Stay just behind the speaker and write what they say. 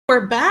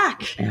We're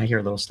back. Yeah, I hear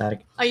a little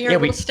static. Are you a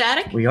little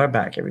static? We are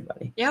back,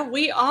 everybody. Yeah,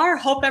 we are.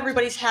 Hope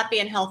everybody's happy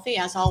and healthy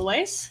as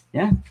always.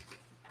 Yeah.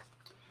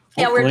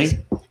 Yeah, we're just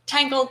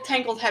tangled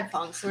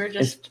headphones. We're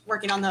just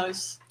working on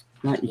those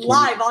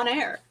live on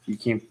air. You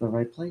came to the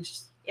right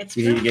place. It's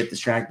You need to get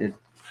distracted.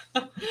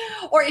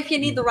 Or if you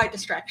need the right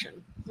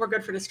distraction, we're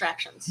good for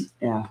distractions.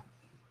 Yeah.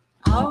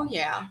 Oh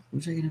yeah.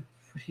 What was I gonna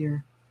put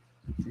here?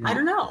 I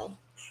don't know.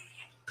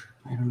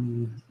 I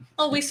don't know.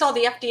 Well, we saw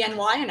the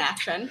FDNY in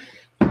action.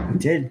 I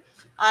did.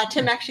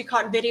 Tim actually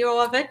caught video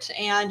of it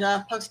and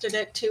posted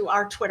it to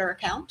our Twitter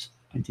account.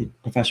 I did.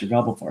 Professor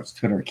Gobblefart's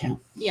Twitter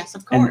account. Yes,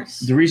 of course.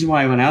 And the reason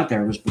why I went out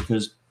there was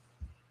because,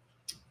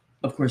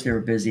 of course, they were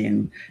busy,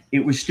 and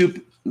it was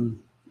stupid.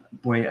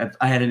 Boy,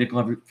 I had a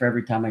nickel for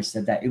every time I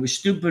said that. It was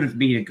stupid of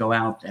me to go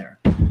out there.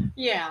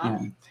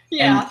 Yeah.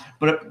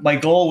 But my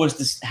goal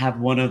was to have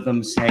one of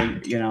them say,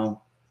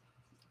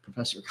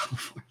 Professor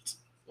Gobblefarts.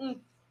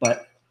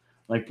 But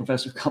like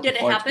Professor Gobblefarts, did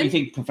it happen? You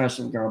think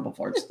Professor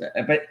Gobblefarts?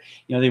 But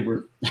they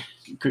were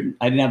couldn't.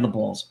 I didn't have the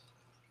balls,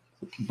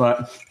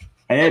 but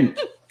I didn't.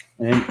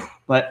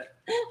 But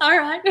all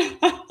right.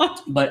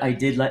 But I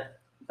did let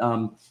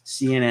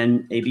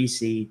CNN,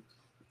 ABC,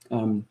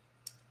 New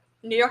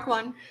York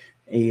One,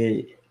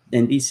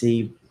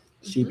 NBC,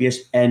 CBS,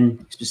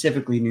 and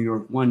specifically New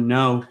York One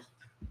know.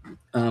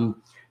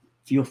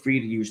 Feel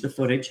free to use the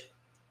footage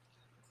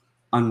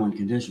on one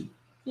condition.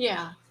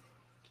 Yeah.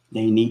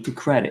 They need to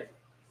credit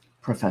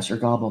Professor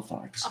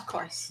Gobblefarts, of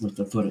course, with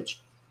the footage.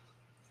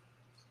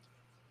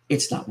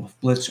 It's not Wolf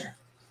Blitzer,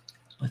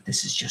 but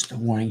this is just a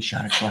warning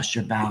shot across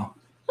your bow.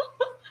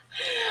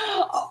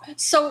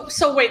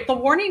 So wait, the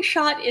warning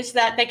shot is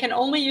that they can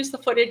only use the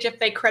footage if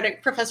they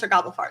credit Professor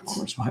Gobblefarts.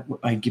 Of course,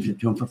 I give it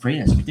to him for free.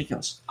 That's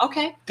ridiculous.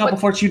 Okay.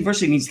 Gobblefarts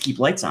University needs to keep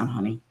lights on,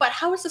 honey. But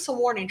how is this a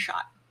warning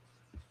shot?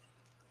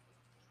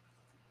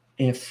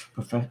 If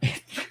I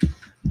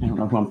don't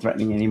know who I'm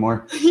threatening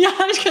anymore. Yeah,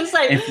 I was gonna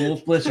say. If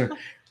Wolf Blitzer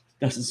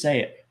doesn't say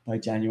it by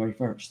January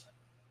 1st.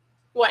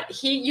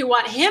 What, you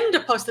want him to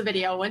post the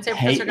video and say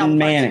Professor Peyton Gobblefarts?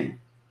 Manning.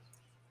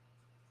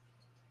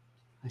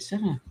 I said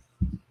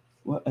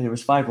what? There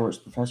was 5 words.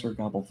 Professor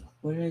Gobblefarts.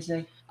 What did I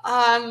say?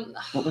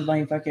 What was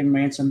my fucking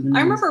ransom? I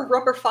remember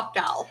Rubber Fuck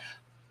Doll.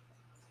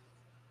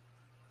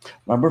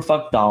 Rubber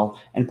Fuck Doll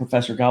and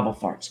Professor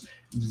Gobblefarts.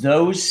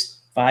 Those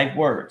 5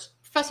 words.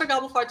 Professor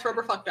Gobblefarts,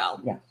 Rubber Fuck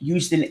Doll. Yeah,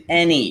 used in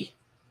any.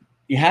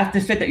 You have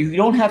to fit that. You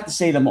don't have to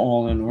say them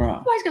all in a row. Well,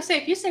 I was going to say,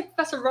 if you say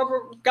Professor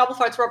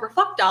Gobblefarts, Rubber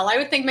Fuck Doll, I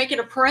would think make it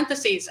a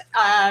parentheses,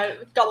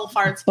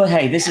 Gobblefarts. But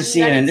hey, this is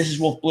CNN. This is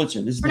Wolf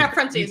Blitzer. This is not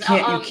parentheses.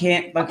 You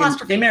can't.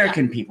 The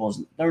American people,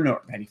 they're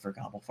not ready for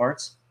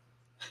Gobblefarts.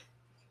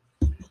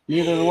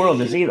 Neither the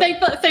world is either.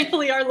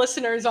 Thankfully, our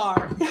listeners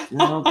are.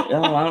 No,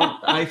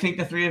 I think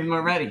the 3 of them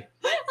are ready.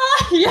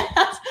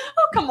 Yes.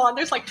 Oh, come on.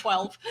 There's like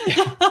 12.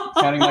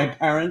 Counting my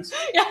parents.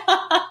 Yeah.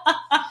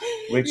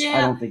 Which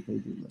I don't think they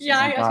do listen.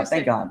 Yeah,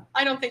 thank God.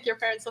 I don't think your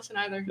parents listen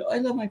either. No, I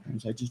love my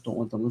parents. I just don't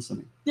want them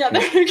listening. Yeah,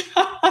 there you go.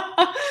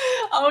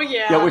 Oh,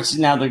 yeah. Yeah, which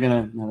now they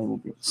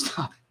won't be able to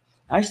stop.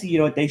 Actually, you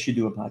know what? They should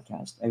do a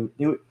podcast.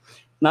 They would,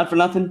 not for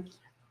nothing.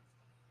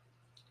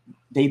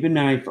 They've been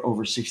married for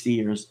over 60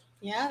 years.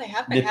 Yeah, they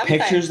have been. The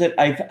pictures that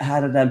I've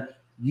had of them,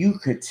 you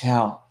could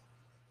tell.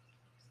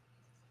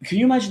 Can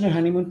you imagine their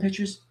honeymoon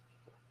pictures?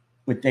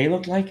 What they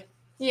look like?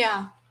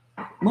 Yeah.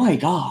 My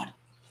God.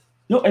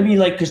 No, I mean,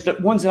 because the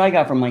ones that I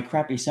got from my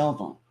crappy cell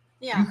phone,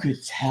 you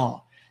could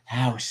tell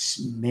how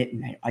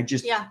smitten they are. I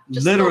just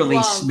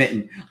literally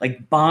smitten.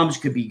 Like bombs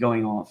could be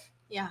going off.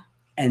 Yeah.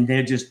 And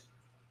they're just,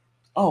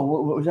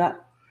 what was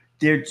that?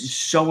 They're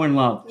just so in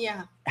love.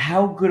 Yeah.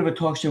 How good of a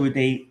talk show would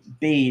they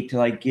be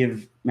to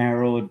give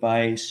marital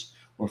advice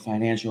or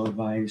financial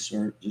advice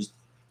or just,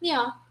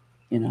 I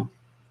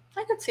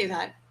could see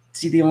that.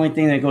 See the only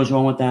thing that goes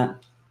wrong with that?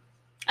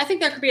 I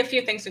think there could be a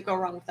few things that go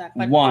wrong with that.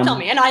 But tell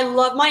me. And I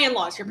love my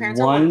in-laws. Your parents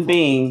are wonderful. One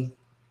being,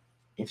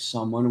 if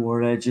someone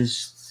were to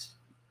just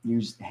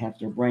use half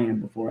their brain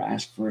before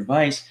ask for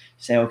advice,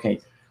 say,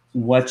 okay,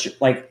 not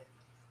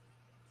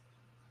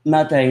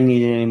that I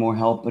needed any more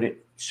help, but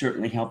it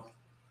certainly helped,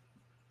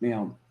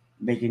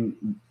 making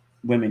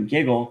women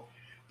giggle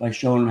by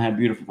showing them how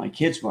beautiful my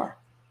kids were.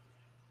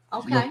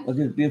 Okay. Look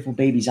at the beautiful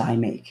babies I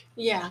make.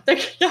 Yeah.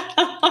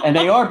 And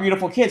they are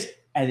beautiful kids.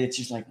 And it's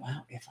just like,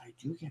 wow, if I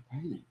do get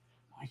pregnant,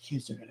 my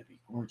kids are going to be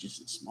gorgeous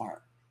and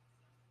smart.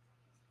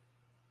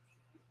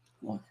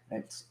 Look,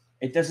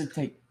 it doesn't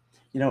take,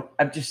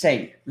 I'm just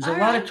saying, there's a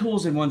lot of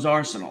tools in one's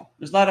arsenal.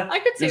 There's a lot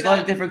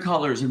of different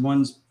colors in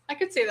one's. I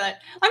could see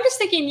that. I'm just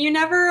thinking, you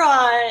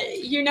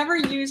never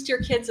used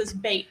your kids as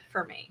bait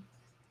for me.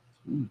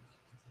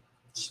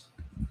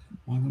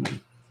 Why would I?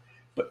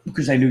 But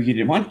because I knew you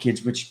didn't want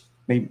kids, which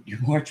made you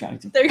more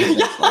attractive. There you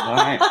go. All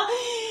right.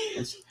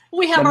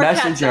 We have the our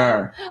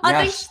messenger.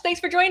 Cat son. Thanks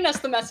for joining us,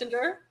 the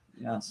messenger.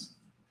 Yes.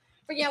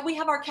 But yeah, we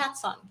have our cat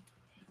son.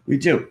 We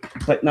do,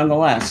 but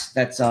nonetheless,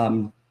 that's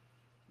something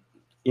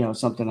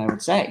I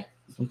would say.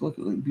 Look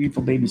at the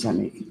beautiful babies I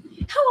make.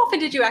 How often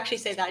did you actually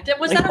say that?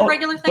 Was that a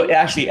regular thing? But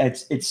actually,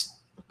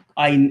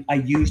 I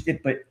used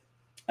it, but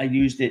I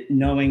used it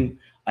knowing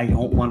I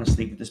don't want to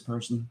sleep with this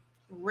person.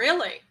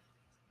 Really?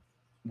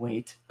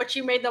 Wait. But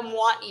you made them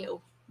want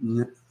you.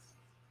 I'm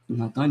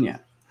not done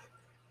yet.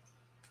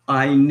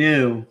 I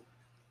knew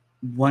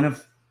one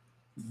of,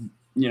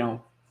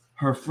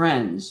 her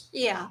friends.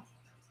 Yeah.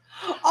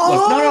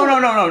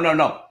 Oh! Look,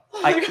 no.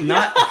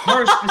 Not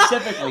her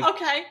specifically.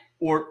 Okay.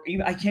 Or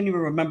even, I can't even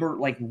remember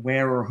like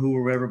where or who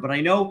or whatever, but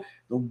I know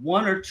the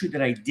one or two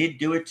that I did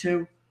do it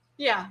to.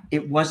 Yeah.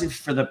 It wasn't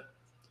for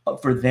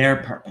their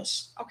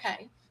purpose.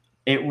 Okay.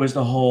 It was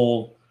the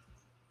whole,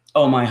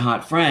 oh, my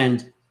hot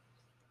friend.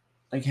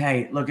 Like,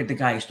 hey, look at the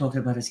guy. He's talking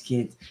about his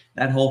kids.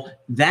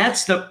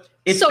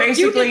 It's so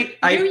basically,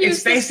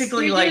 use this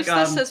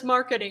as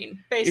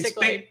marketing.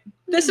 Basically,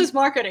 this is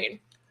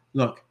marketing.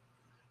 Look,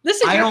 this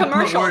is your commercial.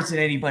 I don't put words in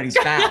anybody's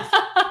mouth.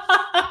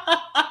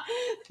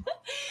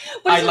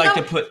 I like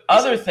to put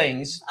other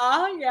things.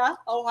 Yeah.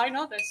 Oh, I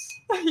know this.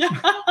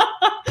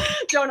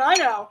 Don't I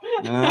know?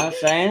 You know what I'm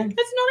saying?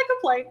 It's not a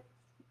complaint.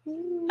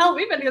 Hell,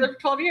 we've been together for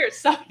 12 years.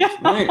 So yeah.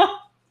 Right.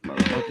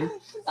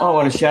 I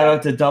want to shout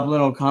out to Dublin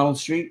O'Connell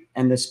Street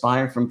and the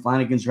Spire from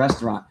Flanagan's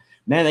Restaurant.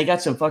 Man, they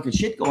got some fucking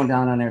shit going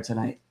down on there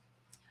tonight.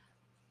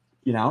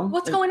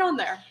 What's going on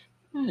there?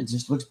 It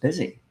just looks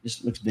busy.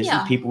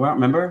 Yeah. People out.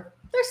 Remember?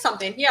 There's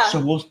something. Yeah. So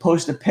we'll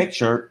post a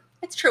picture.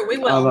 It's true. We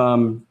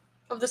will.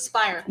 Of the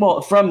Spire. Well,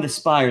 from the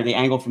Spire, the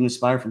angle from the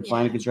Spire from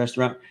Flanagan's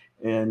Restaurant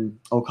in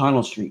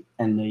O'Connell Street,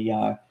 and the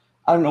I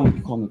don't know what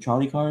you call them, the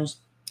trolley cars.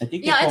 I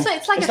think. Yeah,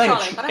 it's like a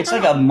trolley, but it's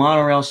like a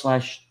monorail /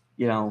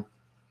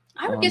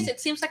 I would guess it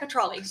seems like a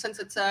trolley since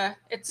it's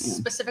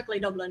specifically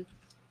Dublin.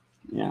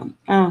 Yeah.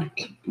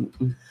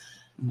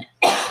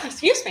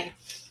 Excuse me.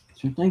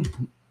 Same thing.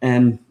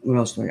 And what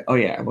else do I? Oh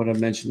yeah, I would have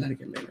mentioned that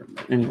again later.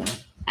 But anyway.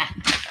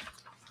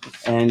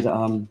 And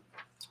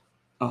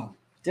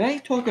did I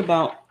talk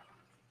about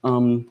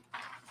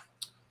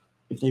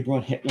if they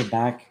brought Hitler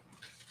back,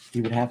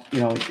 he would have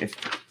if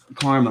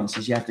karma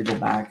says you have to go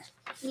back.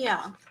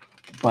 Yeah.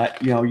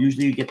 But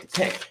usually you get to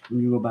pick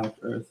when you go back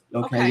to Earth.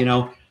 Okay.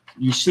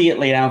 You see it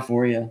laid out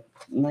for you.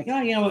 I'm like,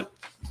 oh, you know what?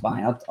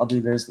 Fine, I'll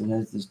do this and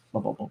this, blah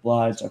blah blah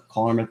blah. It's a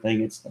karma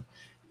thing. It's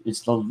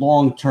the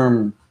long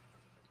term,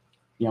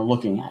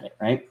 looking at it,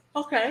 right?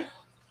 Okay.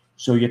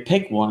 So you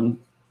pick one,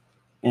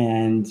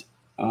 and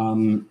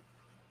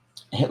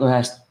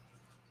Hitler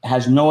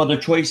has no other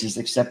choices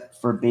except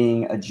for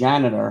being a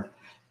janitor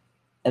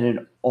at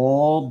an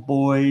all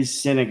boys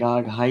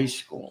synagogue high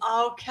school.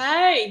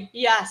 Okay.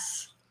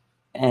 Yes.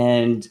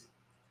 And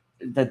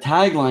the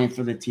tagline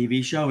for the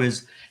TV show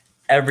is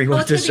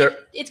everyone deserves.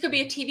 It's going to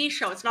be a TV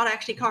show. It's not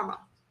actually karma.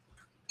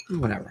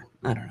 Whatever.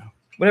 I don't know.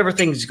 Whatever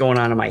thing's going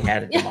on in my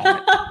head at the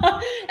moment.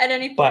 At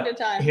any point in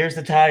time. Here's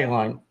the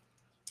tagline.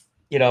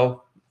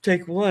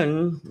 Take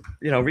one,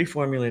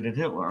 reformulated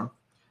Hitler,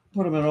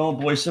 put him in all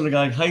boys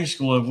synagogue high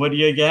school, and what do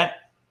you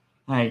get?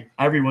 Hey,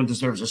 everyone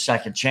deserves a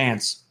second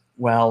chance.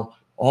 Well,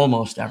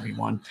 almost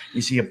everyone.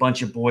 You see a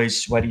bunch of boys,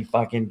 sweaty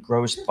fucking,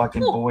 gross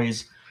fucking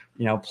boys,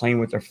 playing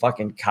with their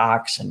fucking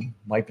cocks and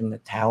wiping the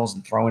towels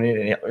and throwing it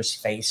at Hitler's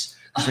face.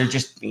 Because they're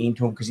just mean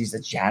to him because he's the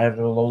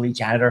janitor, lowly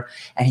janitor.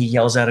 And he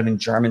yells at him in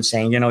German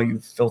saying, you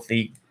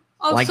filthy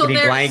blankety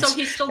blanks. So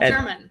he's still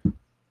German.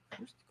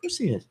 Of course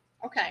he is.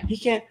 Okay. He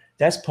can't.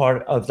 That's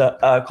part of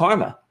the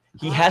karma.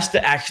 He has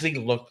to actually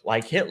look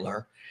like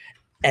Hitler.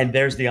 And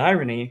there's the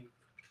irony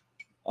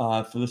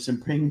for the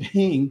Supreme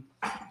Being,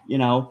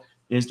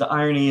 is the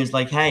irony is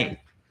like, hey,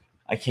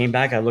 I came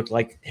back, I looked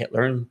like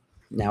Hitler, and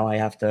now I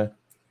have to,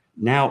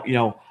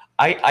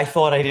 I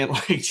thought I didn't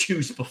like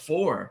Jews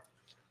before.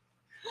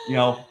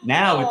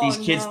 Now with these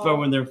kids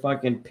throwing their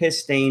fucking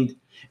piss-stained,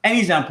 and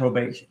he's on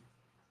probation.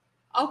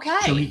 Okay.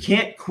 So he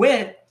can't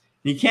quit.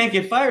 He can't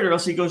get fired or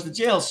else he goes to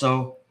jail.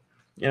 So,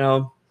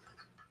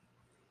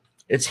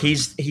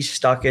 he's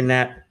stuck in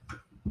that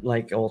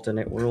like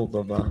alternate world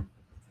of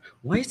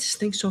why is this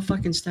thing so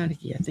fucking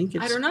staticky?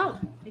 I don't know.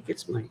 I think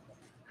it's my.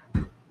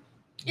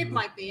 It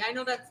might be. I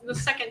know that the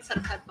second set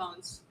of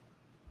headphones.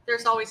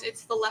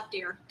 It's the left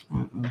ear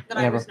that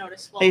I always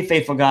notice. Well, hey,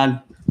 faithful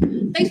God.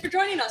 Thanks for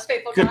joining us,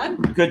 faithful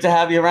God. Good to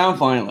have you around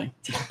finally.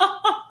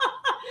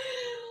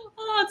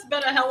 Oh, it's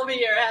been a hell of a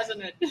year,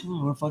 hasn't it?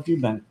 Oh, where the fuck you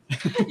been?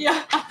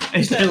 Yeah.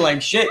 It's been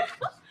like shit.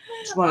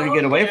 Just wanted to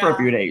get away for a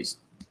few days.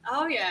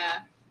 Oh yeah.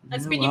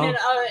 And speaking of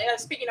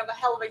a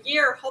hell of a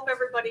year, hope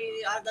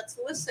everybody that's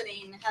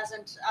listening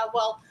hasn't.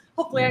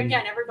 Hopefully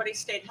again everybody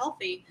stayed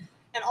healthy.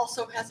 And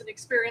also hasn't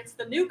experienced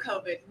the new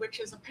COVID, which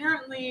is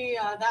apparently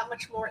that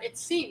much more. It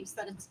seems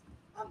that it's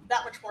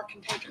that much more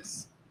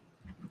contagious.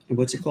 And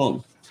what's it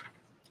called?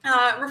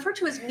 Referred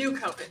to as new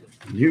COVID.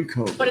 New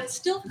COVID. But it's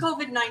still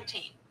COVID-19.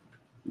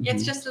 Mm-hmm.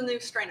 It's just a new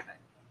strain of it.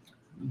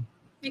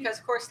 Because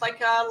of course,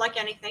 like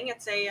anything,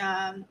 it's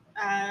a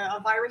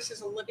virus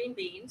is a living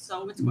being,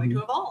 so it's going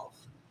to evolve.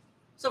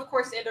 So of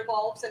course it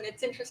evolves, and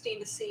it's interesting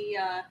to see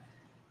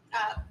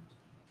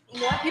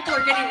more people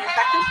are getting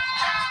infected.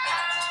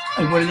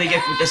 And what do they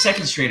get with the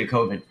second strain of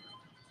COVID?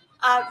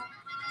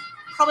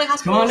 Probably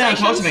hospitalizations. Come on now,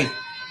 talk to me.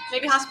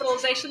 Maybe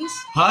hospitalizations.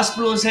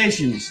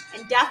 Hospitalizations.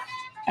 And death.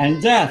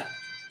 And death.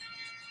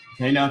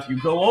 Okay, now if you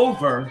go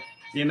over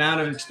the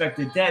amount of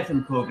expected death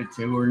from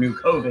COVID-2 or new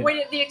COVID,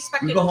 wait, the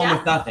expected you go home death?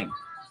 with nothing.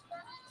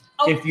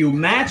 Oh. If you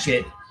match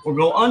it or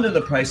go under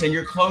the price and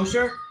you're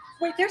closer.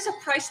 Wait, there's a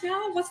price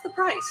now? What's the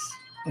price?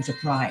 It's a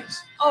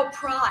prize. Oh,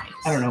 prize.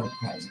 I don't know what the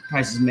prize is. The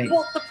prize is me.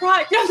 Well, the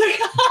prize.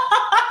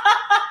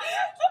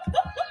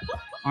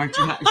 Aren't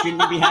you?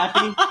 Shouldn't you be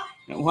happy?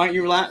 Why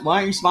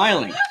are you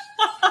smiling?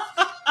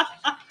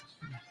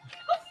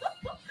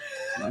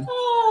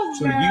 Oh,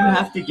 so man. you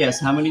have to guess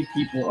how many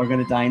people are going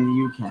to die in the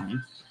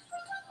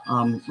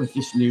UK with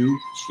this new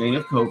strain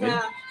of COVID.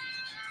 Yeah.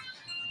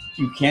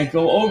 You can't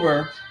go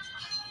over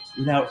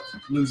without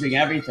losing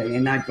everything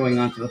and not going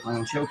on to the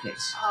final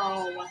showcase.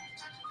 Oh.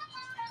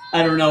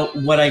 I don't know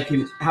what I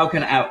can. How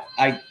can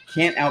I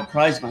can't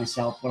outprize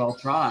myself, but I'll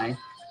try.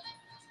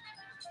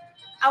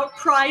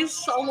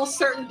 Outprize almost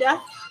certain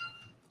death.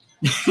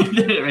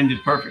 It ended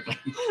perfectly.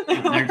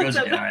 There goes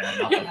it. All right,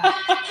 enough of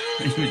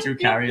that. You two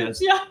carry this.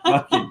 Yeah.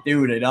 Fucking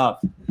dude, enough.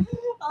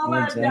 Oh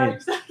my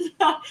God.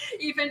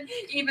 Even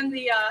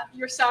the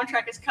your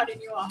soundtrack is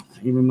cutting you off.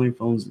 Even my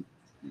phone's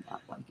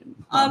not liking.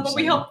 But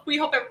we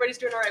hope everybody's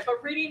doing all right.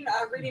 But reading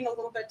a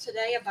little bit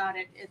today about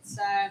it, it's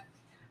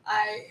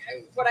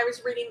what I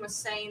was reading was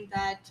saying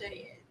that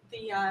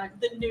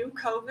the new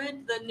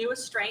COVID, the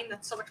newest strain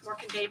that's so much more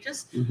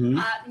contagious,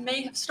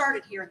 may have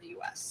started here in the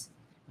U.S.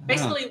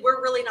 Basically,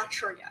 we're really not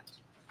sure yet.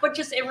 But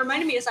just it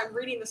reminded me as I'm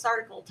reading this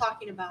article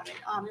talking about it.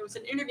 It was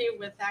an interview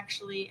with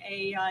actually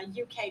a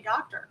UK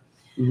doctor.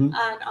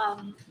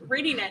 And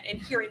reading it and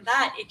hearing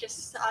that, it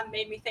just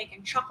made me think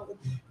and chuckle,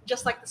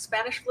 just like the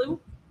Spanish flu.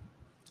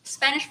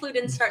 Spanish flu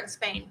didn't start in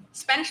Spain.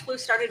 Spanish flu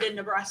started in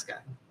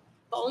Nebraska.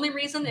 The only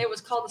reason it was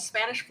called the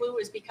Spanish flu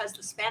is because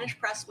the Spanish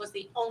press was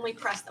the only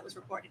press that was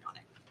reporting on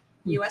it.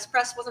 U.S.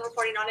 press wasn't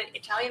reporting on it.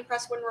 Italian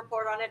press wouldn't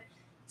report on it.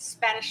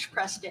 Spanish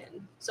press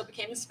did. So it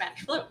became the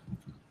Spanish flu.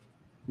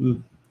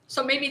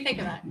 So made me think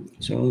of that.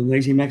 So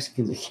lazy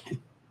Mexicans again.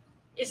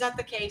 Is that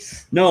the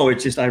case? No,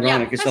 it's just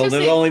ironic. Yeah, so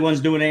they're the only ones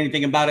doing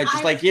anything about it,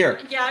 just like here.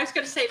 Yeah, I was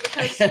going to say,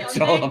 because that's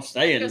all I'm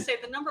saying. I was going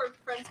to say, the number of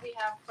friends we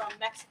have from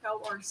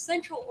Mexico or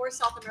Central or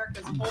South America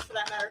as a whole, for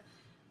that matter,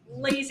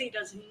 lazy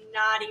does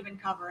not even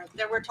cover it.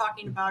 There we're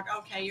talking about,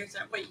 okay, you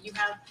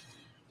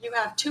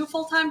have 2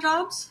 full-time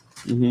jobs?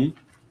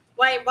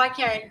 Why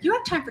can't you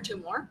have time for 2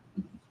 more?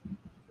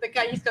 The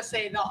guy used to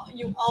say, no,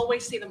 you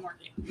always see them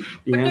working.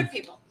 But good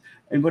people.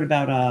 And what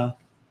about,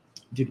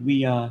 did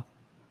we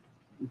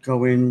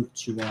go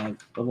into the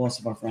loss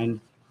of our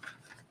friend?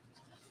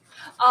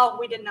 Oh,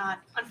 we did not.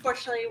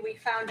 Unfortunately, we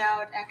found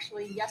out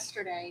actually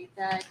yesterday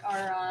that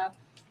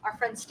our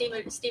friend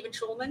Steven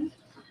Schulman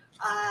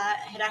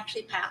had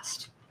actually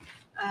passed.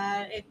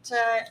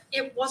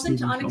 It wasn't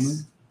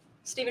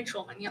Steven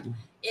Schulman. Yep.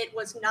 It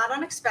was not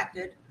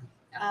unexpected.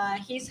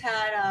 He's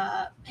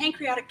had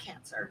pancreatic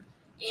cancer,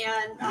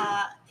 and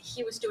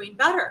he was doing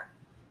better.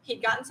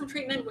 He'd gotten some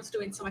treatment, was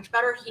doing so much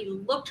better. He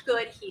looked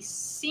good. He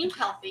seemed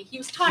healthy. He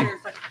was tired,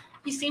 but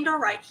he seemed all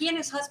right. He and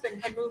his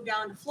husband had moved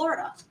down to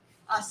Florida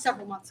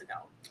several months ago.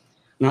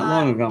 Not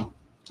long ago.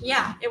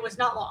 Yeah, it was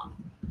not long.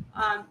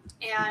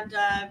 And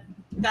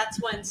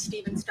that's when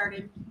Steven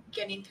started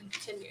getting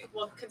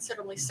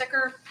considerably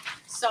sicker.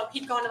 So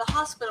he'd gone to the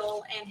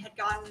hospital and had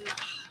gotten,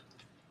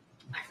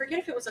 I forget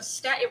if it was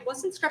it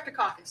wasn't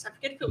streptococcus. I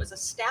forget if it was a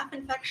staph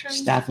infection.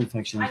 Staph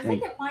infection, I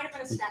think it might have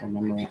been a staph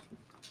infection.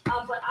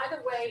 But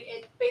either way,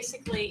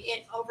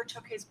 it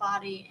overtook his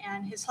body,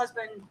 and he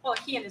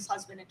and his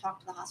husband had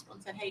talked to the hospital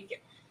and said, hey,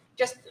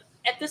 just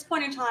at this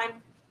point in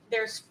time,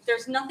 there's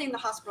nothing the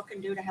hospital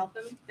can do to help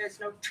him. There's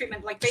no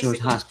treatment. Like basically,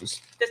 so it's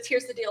hospice.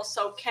 Here's the deal.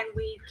 So can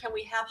we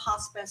have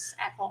hospice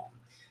at home?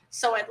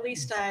 So at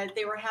least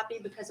they were happy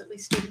because at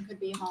least Steven could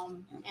be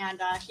home,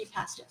 and he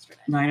passed yesterday.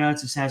 No, I know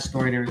it's a sad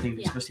story and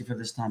everything, especially for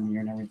this time of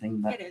year and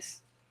everything. But it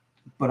is.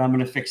 But I'm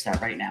going to fix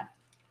that right now.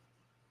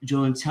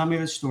 Julian, tell me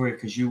the story,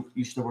 because you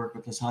used to work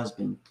with his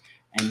husband.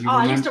 And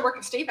I used to work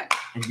with Steven.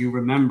 And you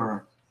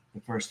remember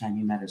the first time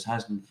you met his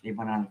husband. They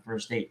went on a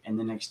first date, and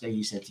the next day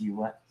he said to you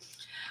what?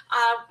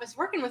 I was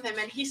working with him,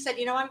 and he said,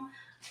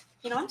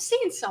 I'm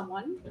seeing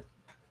someone,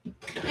 and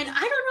I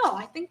don't know.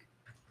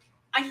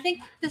 I think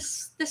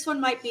this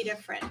one might be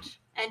different.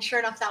 And sure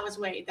enough, that was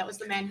Wade. That was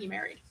the man he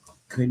married.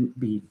 Couldn't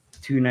be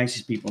 2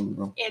 nicest people in the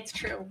world. It's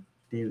true.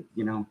 They,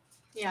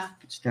 Yeah.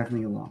 It's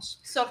definitely a loss.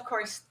 So of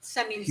course,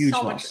 sending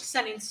so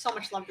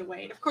much love to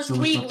Wade. Of course,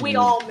 we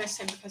all miss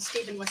him because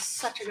Steven was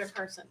such a good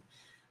person.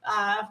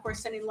 Of course,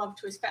 sending love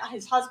to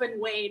his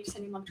husband Wade,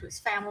 sending love to his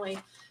family,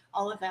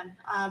 all of them.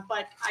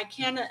 But I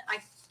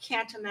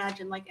can't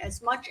imagine, like,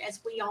 as much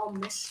as we all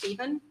miss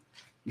Steven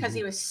because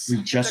he was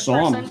such a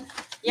good person.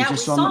 Yeah, we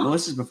just saw him at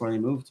Melissa's before they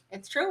moved.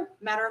 It's true.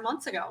 A matter of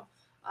months ago.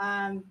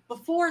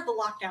 Before the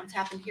lockdowns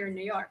happened here in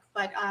New York,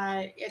 but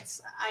I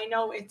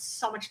know it's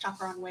so much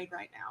tougher on Wade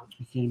right now.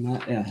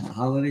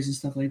 Holidays and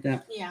stuff like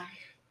that. Yeah.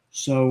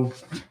 So,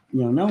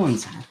 no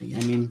one's happy. I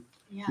mean,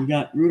 we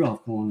got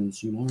Rudolph calling in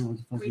soon. I don't know what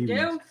the fuck we do.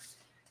 Is.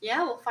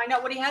 Yeah, we'll find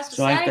out what he has to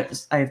say.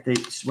 So I have to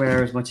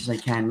swear as much as I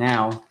can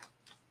now.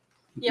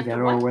 You get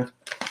it over with.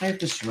 I have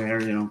to swear,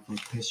 for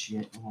piss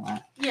shit and all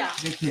that. Yeah.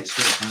 They can't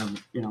swear in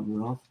front of,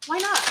 Rudolph. Why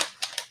not?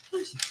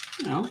 He's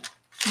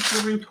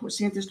delivering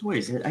Santa's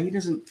toys. He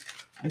doesn't.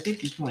 I think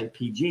he's probably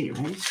PG,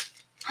 right?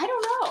 I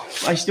don't know.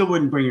 I still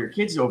wouldn't bring your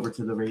kids over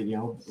to the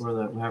radio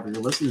or wherever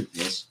you're listening to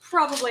this.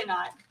 Probably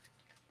not.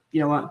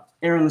 You know what?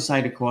 Err on the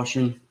side of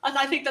caution.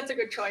 I think that's a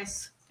good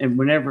choice. And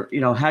whenever,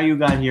 how you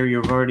got here,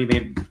 you've already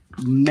made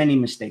many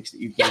mistakes that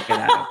you can't get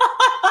out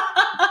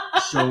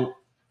of. So,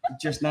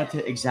 just not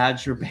to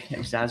exacerbate,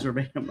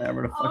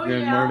 whatever the fuck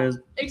the word is.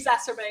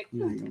 Exacerbate.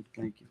 There you go.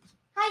 Thank you.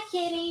 Hi,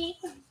 kitty.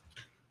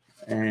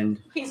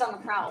 And he's on the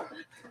prowl.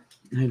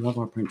 I love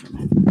our printer,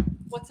 man.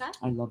 What's that?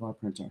 I love our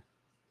printer.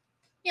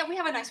 Yeah, we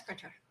have a nice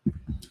printer.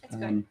 It's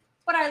good.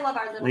 But I love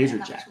our little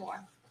much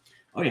more.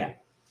 Oh, yeah.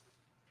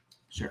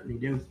 Certainly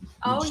do.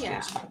 Oh,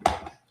 yeah.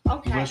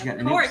 Okay,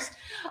 of course.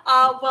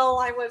 Well,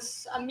 I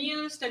was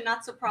amused and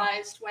not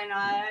surprised when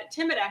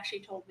Tim had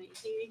actually told me,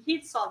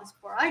 he saw this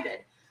before I did,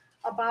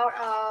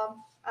 about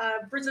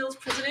Brazil's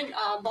president,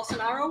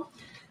 Bolsonaro.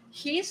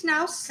 He's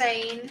now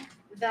saying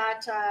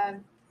that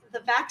the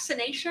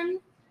vaccination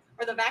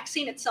or the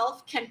vaccine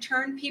itself can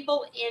turn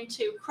people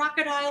into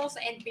crocodiles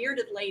and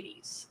bearded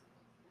ladies.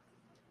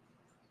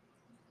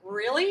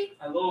 Really?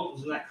 I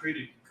love that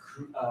created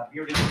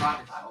bearded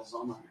crocodiles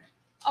on my.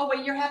 Oh,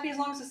 wait, you're happy as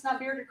long as it's not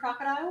bearded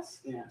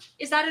crocodiles? Yeah.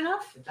 Is that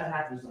enough? If that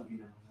happens, let me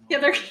know. Yeah,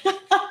 they're.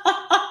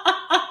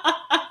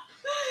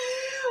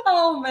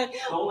 Oh, man.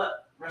 Don't let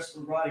rest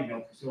of the body go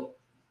because he'll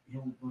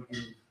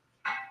fucking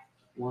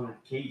want a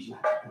cage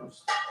match.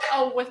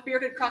 Oh, with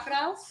bearded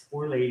crocodiles?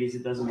 Or ladies,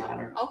 it doesn't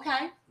matter.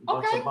 Okay.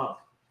 Buck's a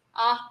buck.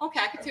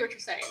 Okay, I can see what you're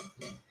saying.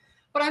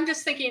 But I'm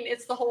just thinking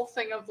it's the whole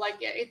thing of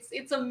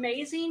it's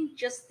amazing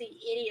just the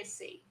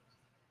idiocy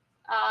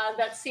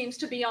that seems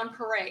to be on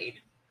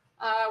parade.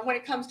 When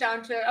it comes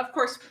down to, of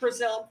course,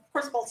 Brazil, of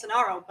course,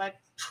 Bolsonaro, but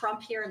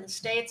Trump here in the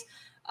States,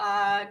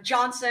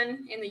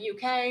 Johnson in the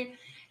UK.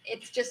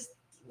 It's just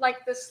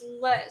like this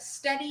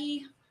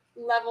steady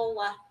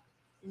level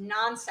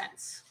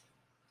nonsense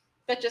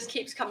that just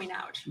keeps coming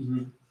out.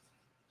 Mm-hmm.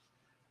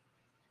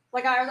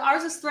 Like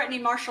ours is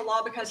threatening martial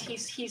law because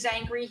he's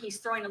angry. He's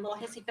throwing a little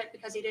hissy fit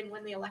because he didn't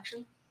win the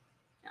election.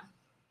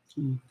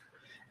 Yeah.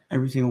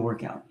 Everything will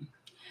work out.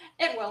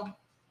 It will.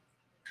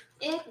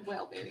 It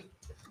will, baby.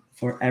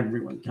 For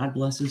everyone. God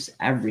bless us,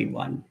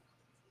 everyone.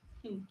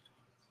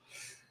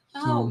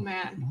 Oh,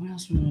 man. What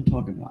else are we going to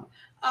talk about?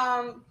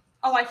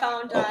 I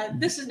found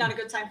this is not a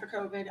good time for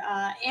COVID.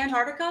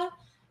 Antarctica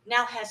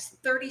now has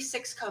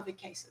 36 COVID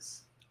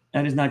cases.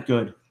 That is not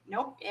good.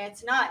 Nope,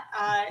 it's not.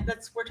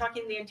 We're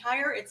talking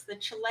it's the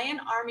Chilean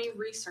Army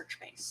Research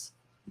Base.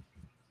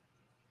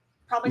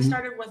 Probably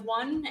started with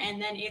one, and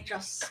then it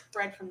just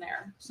spread from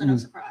there. So no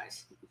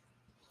surprise.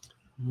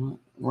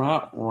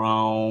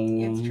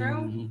 It's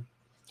true.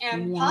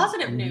 And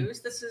positive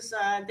news, this is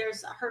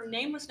her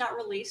name was not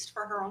released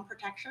for her own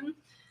protection,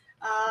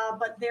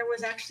 but there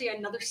was actually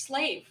another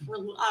slave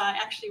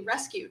actually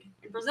rescued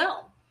in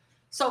Brazil.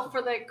 So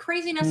for the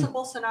craziness of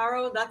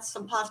Bolsonaro, that's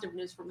some positive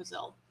news for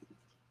Brazil.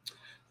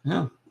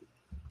 Yeah.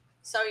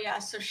 So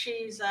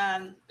she's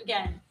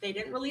again, they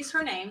didn't release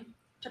her name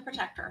to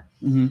protect her,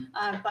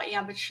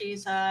 but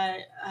she's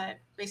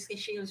basically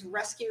she was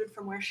rescued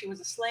from where she was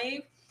a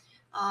slave.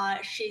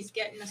 She's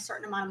getting a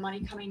certain amount of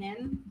money coming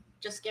in,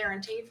 just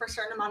guaranteed for a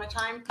certain amount of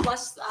time.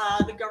 Plus,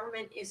 the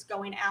government is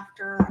going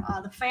after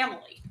the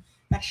family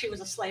that she was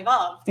a slave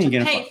of to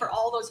pay for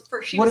all those.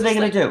 What are they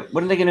going to do?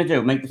 What are they going to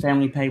do? Make the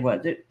family pay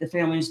what? The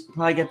families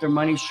probably get their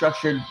money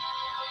structured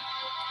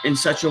in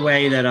such a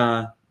way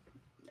that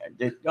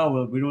we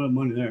don't have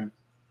money there.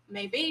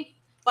 Maybe,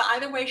 but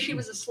either way, she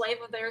was a slave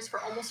of theirs for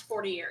almost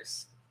 40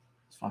 years.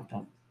 It's fucked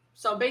up.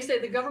 So basically,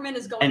 the government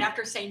is going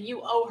after saying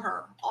you owe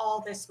her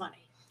all this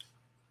money.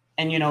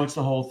 And it's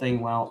the whole thing.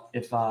 Well,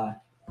 if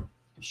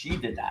she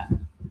did that,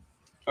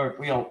 or if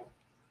we all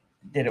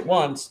did it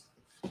once,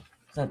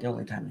 it's not the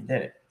only time they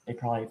did it. They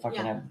probably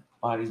fucking have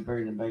bodies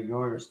buried in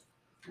backyards,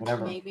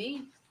 whatever.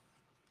 Maybe.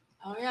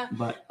 Oh yeah.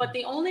 But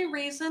the only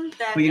reason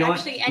that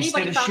actually anybody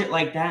instead of shit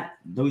like that,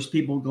 those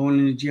people going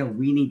into jail,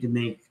 we need to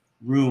make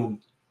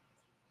room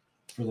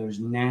for those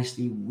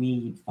nasty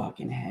weed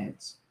fucking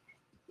heads.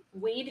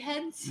 Weed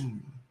heads?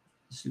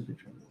 Stupid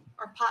trouble.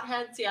 Or pot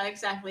heads? Yeah,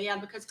 exactly. Yeah,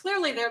 because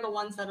clearly they're the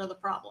ones that are the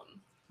problem.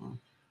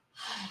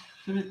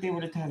 They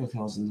were the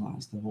tattletales in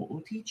class. The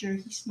whole teacher,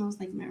 he smells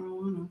like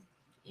marijuana.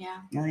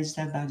 Yeah. Now they just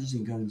have badges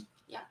and guns.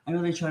 Yeah. I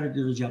know they try to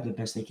do the job the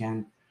best they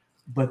can,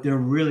 but they're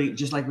really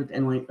just like with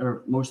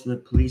or most of the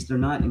police. They're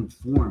not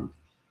informed.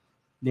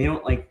 They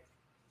don't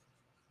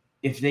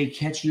if they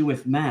catch you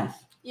with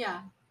meth.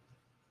 Yeah.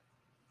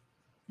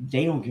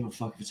 They don't give a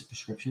fuck if it's a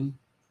prescription.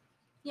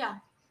 Yeah.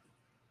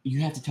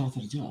 You have to tell it to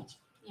the judge.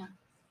 Yeah.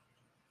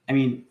 I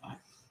mean, I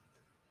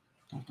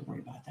don't have to worry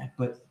about that,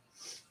 but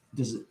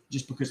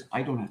just because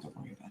I don't have to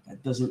worry about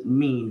that doesn't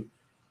mean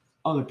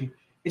other people.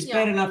 It's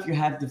bad enough you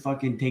have to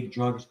fucking take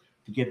drugs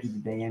to get through the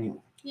day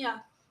anyway. Yeah.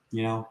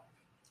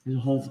 There's a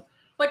whole.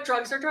 But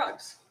drugs are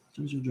drugs.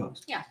 Drugs are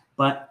drugs. Yeah.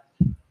 But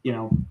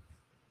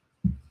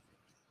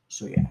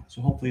So yeah,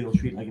 so hopefully they'll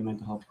treat it like a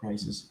mental health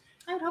crisis.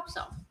 I would hope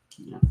so.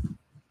 Yeah,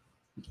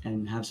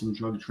 and have some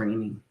drug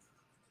training.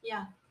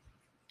 Yeah.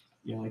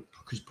 Yeah, like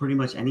because pretty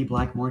much any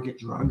black market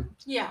drug.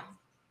 Yeah.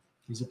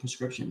 Is a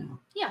prescription now.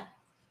 Yeah,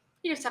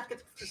 you just have to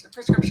get a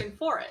prescription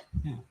for it.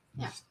 Yeah.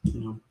 Yeah.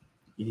 You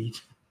need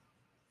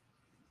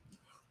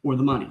or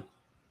the money.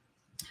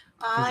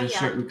 There's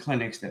certain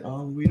clinics that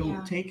we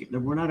don't take it.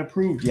 We're not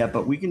approved yet,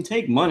 but we can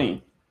take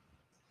money.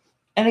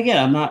 And again,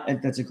 I'm not.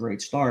 That's a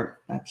great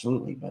start,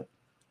 absolutely. But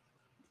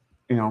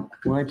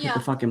where I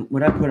put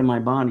what I put in my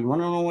body. You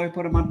want to know what I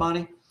put in my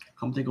body?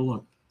 Come take a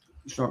look.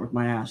 Start with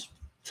my ass.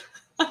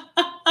 I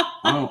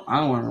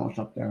don't want to know what's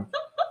up there.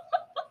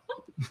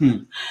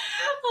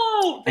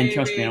 Oh, baby. And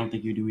trust me, I don't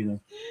think you do either.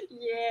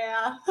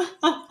 Yeah.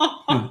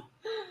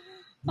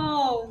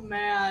 Oh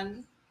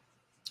man.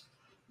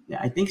 Yeah,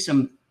 I think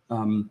some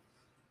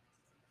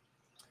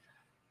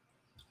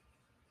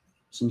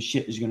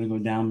shit is gonna go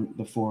down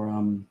before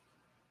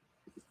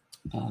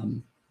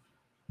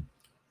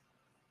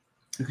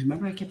because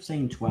remember I kept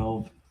saying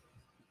 12.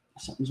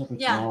 Something's up with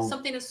 12. Yeah,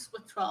 something is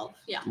with 12.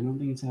 Yeah. I don't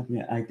think it's happening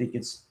yet. I think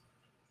it's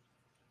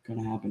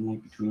gonna happen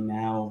like between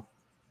now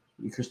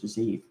and Christmas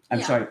Eve.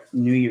 I'm sorry,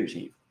 New Year's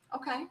Eve.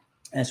 Okay.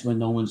 That's when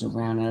no one's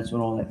around, and that's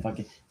when all that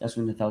fucking. That's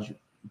when the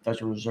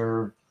Federal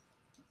Reserve,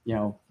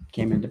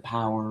 came into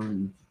power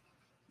and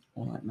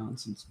all that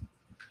nonsense.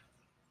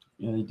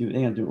 They don't do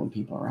it when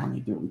people are around. They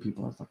do it when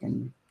people are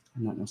fucking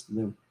have nothing else to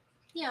do.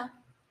 Yeah.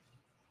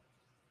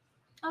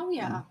 Oh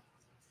yeah.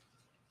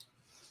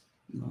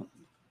 Well,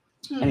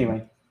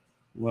 anyway,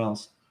 what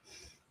else?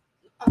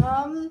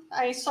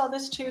 I saw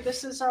this too.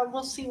 This is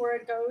we'll see where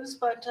it goes,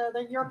 but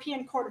the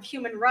European Court of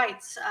Human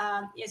Rights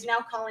is now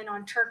calling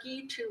on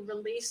Turkey to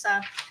release.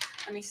 Let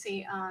me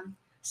see.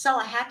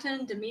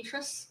 Selahattin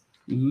Demirtas.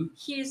 Mm-hmm.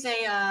 He's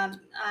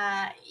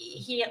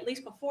he at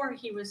least before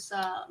he was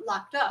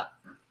locked up,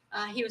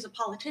 he was a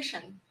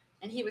politician,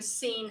 and he was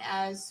seen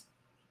as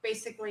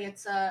basically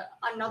it's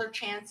another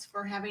chance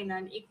for having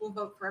an equal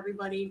vote for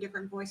everybody,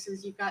 different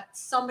voices. You've got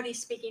somebody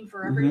speaking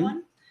for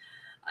everyone.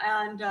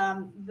 And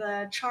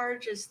the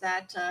charge is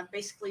that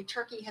basically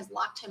Turkey has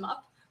locked him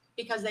up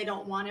because they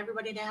don't want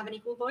everybody to have an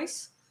equal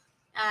voice.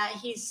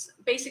 He's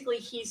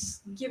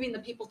giving the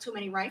people too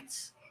many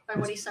rights by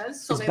what he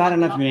says. So it's bad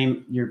enough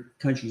your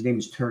country's name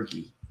is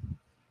Turkey.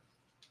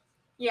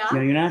 Yeah.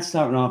 You're not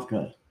starting off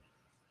good.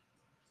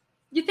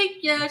 You think?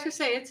 Yeah, I should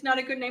say it's not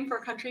a good name for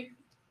a country.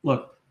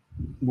 Look,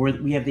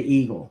 we have the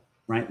eagle,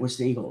 right? What's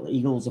the eagle? The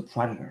eagle is a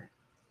predator.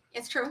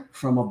 It's true.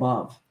 From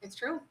above. It's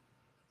true.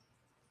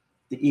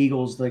 The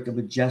eagle's like a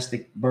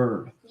majestic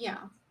bird. Yeah.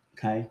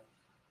 Okay.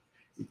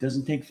 It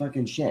doesn't take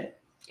fucking shit.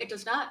 It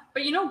does not.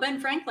 But Ben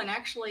Franklin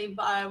actually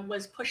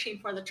was pushing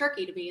for the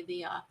turkey to be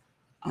the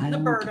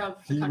bird of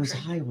the country. He was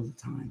high all the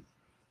time.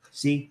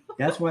 See,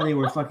 that's why they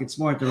were fucking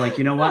smart. They're like,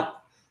 you know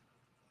what?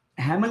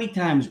 How many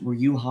times were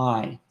you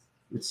high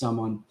with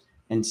someone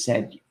and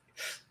said,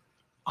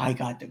 I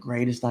got the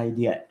greatest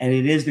idea? And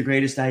it is the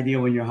greatest idea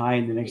when you're high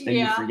and the next day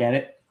you forget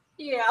it.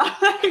 Yeah.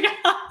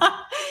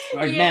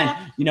 Like,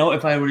 man,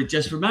 if I would have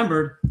just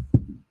remembered,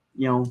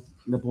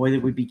 the boy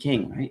that would be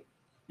king, right?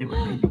 It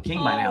would be king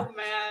by now. Oh,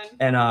 man.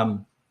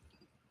 And,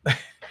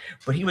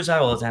 but he was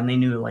out all the time. They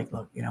knew, like,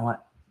 look, you know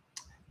what?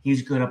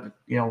 He's good up,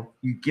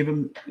 you give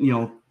him,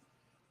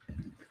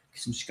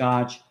 some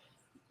scotch,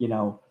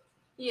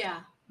 Yeah.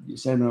 You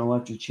set him in an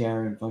electric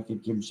chair and fucking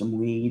give him some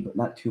weed, but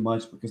not too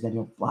much because then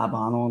he'll blab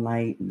on all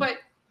night. But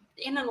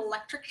in an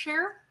electric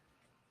chair?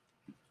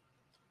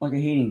 Like a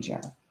heating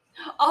chair.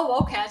 Oh,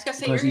 okay. I was gonna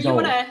say you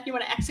want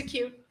to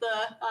execute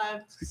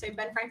the say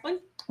Ben Franklin.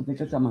 I think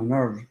that's on my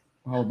nerves,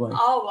 probably.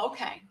 Oh,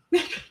 okay.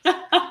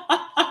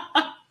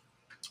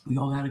 We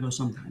all got to go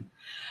sometime.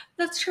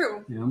 That's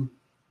true. Yeah.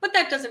 But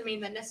that doesn't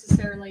mean that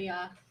necessarily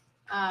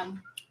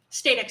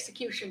state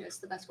execution is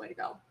the best way to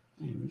go.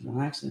 It was an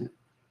accident.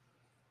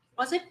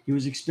 Was it? He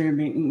was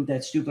experimenting with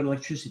that stupid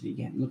electricity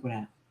again. Look what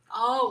happened.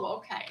 Oh,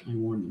 okay. I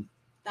warned him.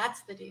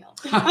 That's the deal.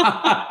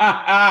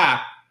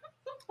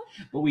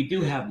 But we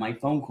do have my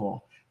phone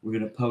call. We're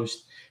going to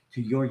post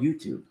to your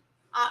YouTube.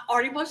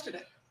 Already posted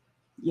it.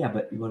 Yeah,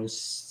 but you want to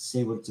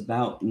say what it's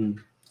about and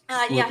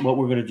what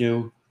we're going to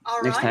do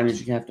next time is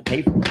you're going to have to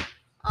pay for it.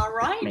 All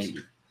right. Maybe.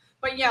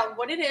 But yeah,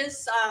 what it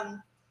is,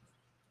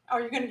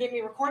 are you going to get me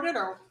recorded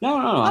or?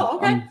 No. Oh,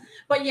 okay.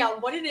 But yeah,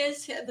 what it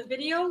is, the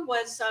video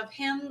was of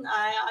him.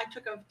 I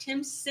took of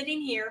Tim sitting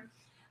here,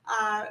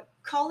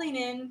 calling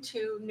in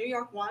to New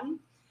York One.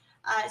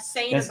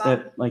 Saying that's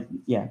about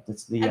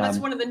that's the and that's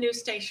one of the news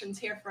stations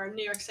here for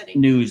New York City.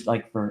 News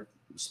like for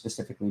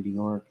specifically New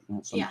York,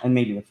 and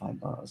maybe the 5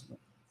 boroughs. But.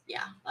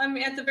 Yeah, I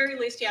mean at the very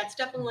least, it's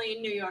definitely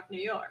New York.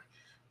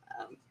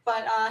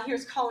 But he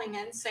was calling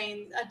in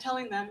saying,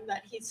 telling them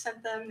that he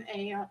sent them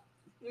a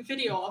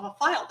video of a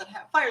fire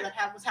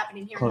that was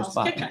happening here in Hell's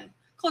Kitchen,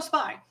 close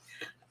by,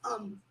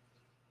 and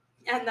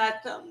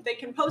that they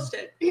can post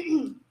it.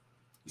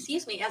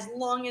 Excuse me, as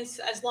long as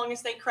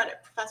they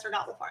credit Professor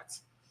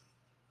Doppelfarts.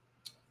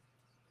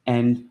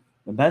 And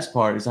the best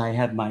part is I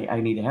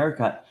need a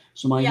haircut.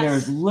 So my hair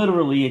is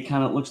literally, it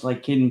kind of looks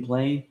like Kid and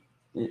Play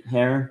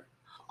Hair?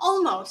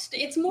 Almost.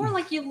 It's more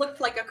like you looked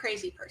like a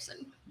crazy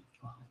person.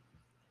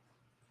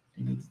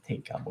 You need to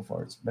take Gobble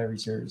Farts very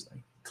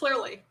seriously.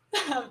 Clearly.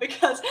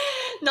 Because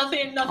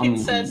nothing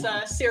says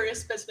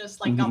serious business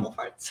like Gobble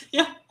Farts.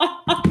 Yeah.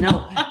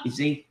 No, you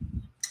see,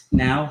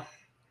 now,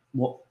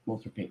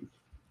 Walter Payton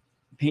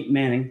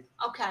Manning.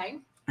 Okay.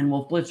 And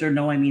Wolf Blitzer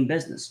know I mean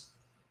business.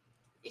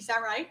 Is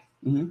that right?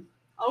 Mm-hmm.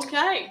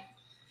 Okay.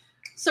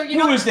 So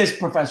who is this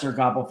Professor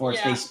Gobble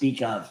Farts they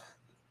speak of?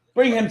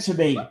 Bring him to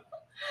me.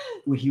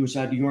 When he was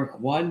at New York,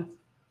 one.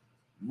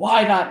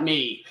 Why not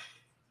me?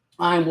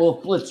 I'm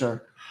Wolf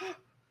Blitzer.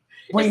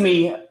 Bring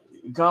me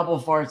Gobble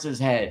Farts'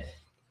 head.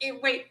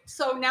 Wait,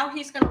 so now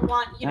he's going to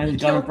want you to be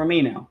killed for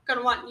me now. Going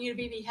to want you to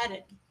be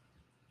beheaded.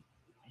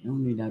 I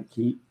don't need that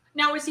key.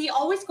 Now, is he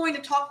always going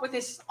to talk with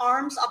his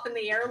arms up in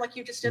the air like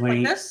you just did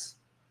like this?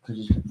 Because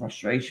it's the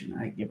frustration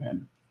I give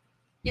him.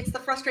 It's the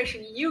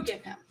frustration you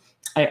give him.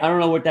 I don't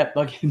know what that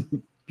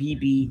fucking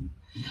PB.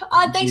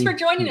 Thanks for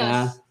joining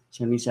us.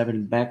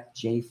 77 Beck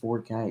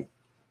J4K.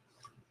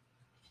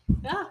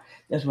 Yeah.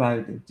 That's what I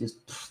would do.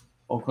 Just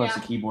all across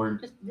the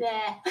keyboard. Just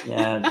bleh.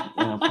 Yeah.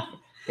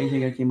 I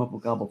think I came up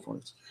with Gobble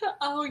Farts.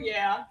 Oh,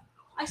 yeah.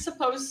 I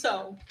suppose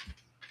so.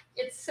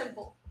 It's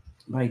simple.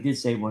 But I did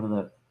say one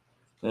of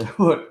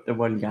the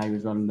one guy who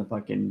was running the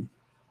fucking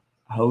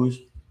hose.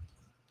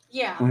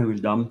 Yeah. When he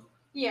was dumb.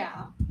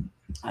 Yeah.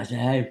 I said,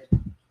 hey,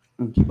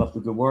 keep up the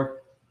good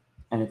work.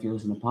 And if you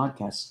listen to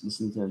podcasts,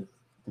 listen to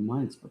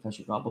mine. It's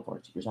Professor Gobble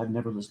Farts. Because I've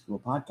never listened to a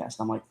podcast.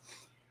 I'm like,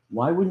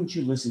 why wouldn't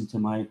you listen to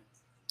my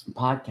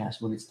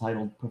podcast when it's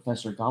titled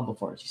Professor Gobble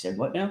Farts? He said,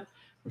 what now?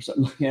 Or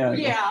something like that.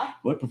 Yeah.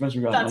 What, Professor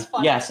Gobble? That's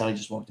funny. Yes, and I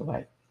just walked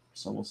away.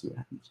 So we'll see what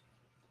happens.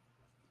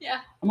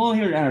 Yeah. I'm all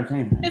here to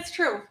entertain. It's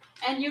true.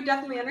 And you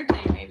definitely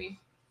entertain, maybe.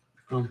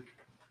 I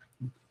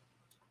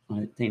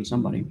entertain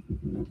somebody.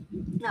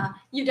 No,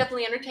 you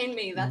definitely entertain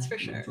me, that's for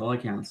sure. That's all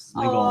that counts.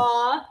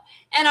 Aww.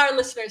 And our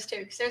listeners, too,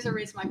 because there's a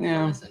reason why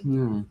people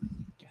listen.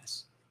 Yeah,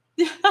 yes.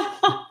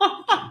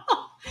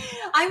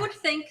 I would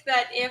think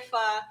that if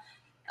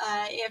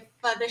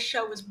this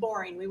show was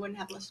boring, we wouldn't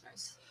have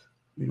listeners.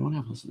 We don't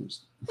have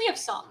listeners. We have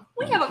some.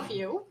 We have a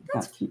few.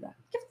 That's cute.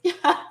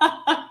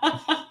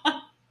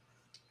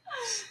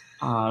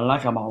 I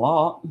like him a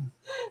lot.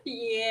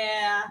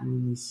 Yeah. Let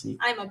me see.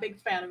 I'm a big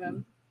fan of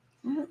him.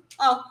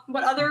 Oh,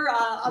 but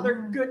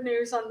other good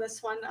news on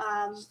this one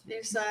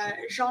is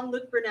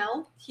Jean-Luc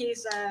Brunel.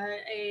 He's a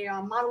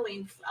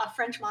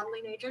French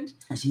modeling agent.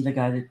 Is he the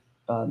guy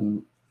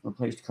that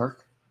replaced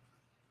Kirk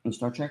in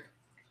Star Trek?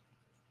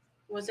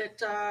 Was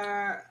it?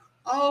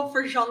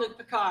 For Jean-Luc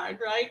Picard,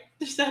 right?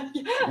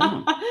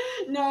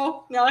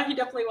 No, he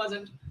definitely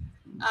wasn't.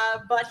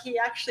 But he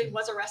actually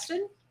was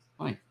arrested.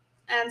 Why?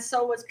 And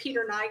so was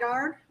Peter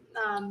Nygard.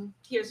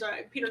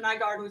 Peter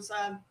Nygard was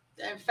a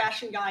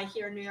fashion guy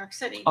here in New York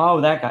City.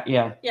 Oh, that guy,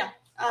 yeah. Yeah.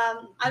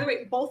 Either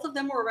way, both of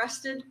them were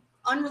arrested,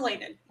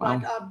 unrelated,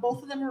 but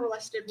both of them were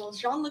arrested. Well,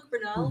 Jean-Luc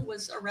Brunel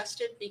was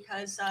arrested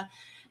because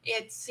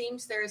it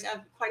seems there's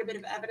quite a bit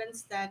of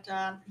evidence that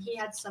he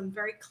had some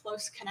very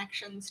close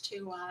connections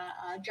to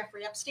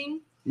Jeffrey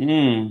Epstein.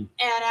 And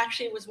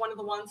actually was one of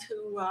the ones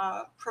who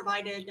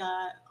provided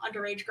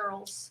underage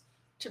girls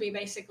to be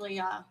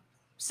basically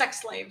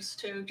sex slaves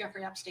to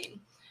Jeffrey Epstein.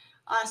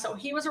 So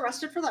he was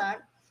arrested for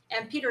that.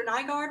 And Peter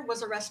Nygard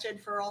was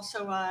arrested for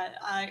also,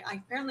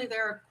 apparently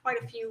there are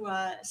quite a few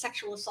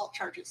sexual assault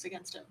charges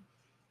against him.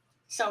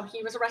 So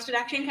he was arrested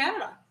actually in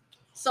Canada.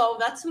 So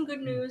that's some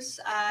good news.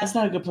 That's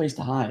not a good place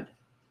to hide.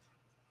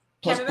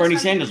 Plus, Bernie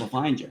Sanders will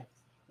find you.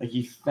 Like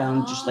he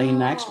found Ghislaine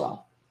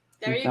Maxwell.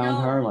 There he you go.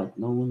 found her like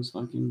no one's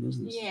fucking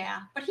business. Yeah,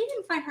 but he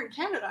didn't find her in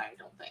Canada, I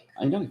don't think.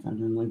 I know he found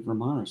her in like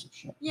Vermont or some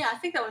shit. Yeah, I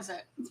think that was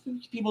it.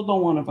 People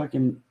don't want to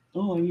fucking,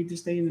 I need to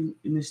stay in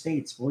the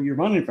States. Well, you're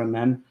running from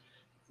them.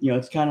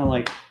 It's kind of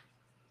like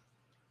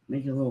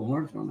make it a little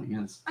hard for them, I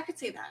guess. I could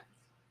see that.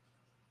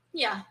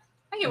 Yeah,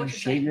 I get what you're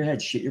saying. Shave your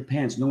head, shit your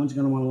pants. No one's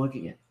going to want to look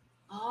at you.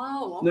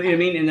 Oh, okay. Look what I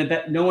mean?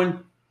 And no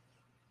one,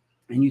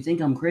 and you think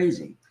I'm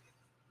crazy.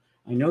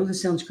 I know this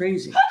sounds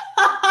crazy.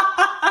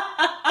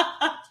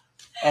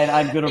 And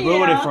I'm going to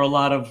ruin it for a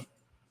lot of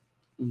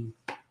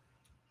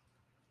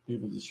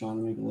people just trying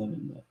to make a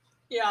living. But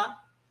yeah.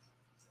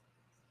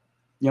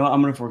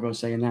 I'm going to forego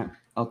saying that.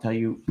 I'll tell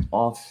you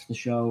off the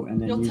show,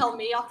 and then you'll tell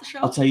me off the show.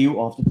 I'll tell you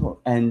off the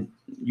and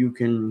you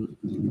can.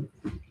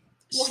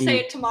 We'll say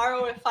it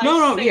tomorrow if I.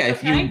 No, yeah.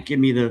 If you give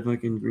me the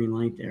fucking green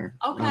light there,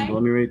 okay.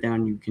 Let me write it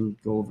down. You can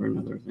go over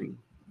another thing.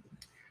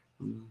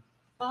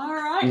 All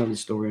right. Another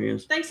story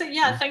is. Thanks.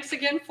 Yeah. Thanks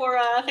again for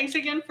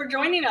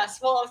joining us.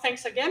 Well,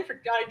 thanks again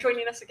for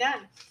joining us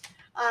again.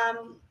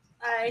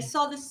 I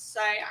saw this.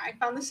 I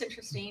found this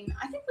interesting.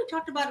 I think we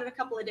talked about it a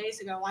couple of days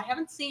ago. I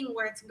haven't seen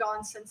where it's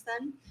gone since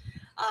then.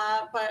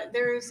 But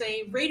there's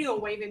a radio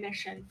wave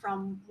emission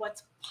from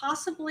what's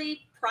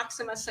possibly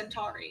Proxima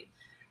Centauri.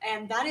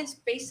 And that is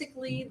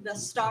basically the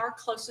star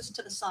closest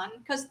to the sun,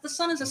 because the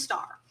sun is a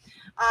star.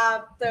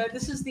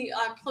 This is the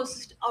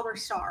closest other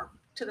star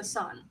to the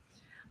sun.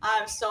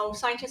 So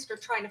scientists are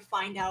trying to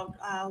find out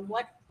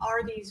what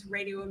are these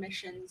radio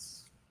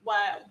emissions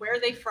where are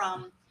they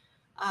from,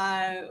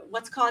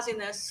 what's causing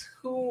this,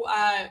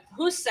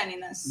 who's sending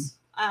this,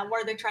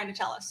 what are they trying to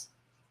tell us?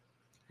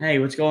 Hey,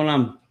 what's going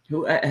on?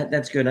 Who?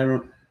 That's good. I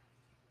don't.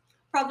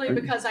 Probably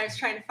because I was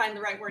trying to find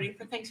the right wording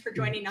for thanks for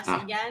joining us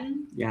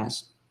again.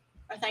 Yes.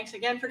 Or thanks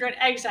again for joining.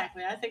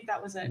 Exactly. I think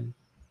that was it.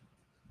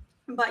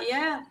 But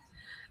yeah.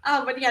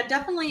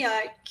 Definitely.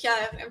 I'm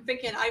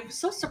thinking I'm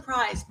so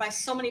surprised by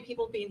so many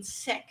people being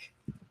sick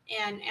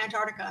in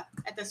Antarctica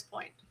at this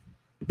point.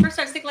 First,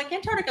 I was thinking like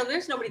Antarctica,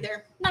 there's nobody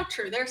there. Not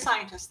true. There are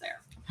scientists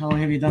there. How long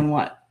have you done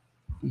what?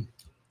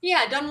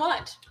 Yeah, done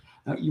what?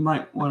 You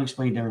might want to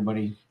explain to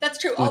everybody. That's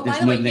true. What by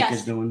the way, Nick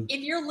yes. Is doing.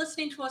 If you're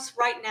listening to us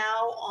right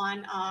now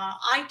on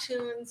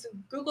iTunes,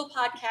 Google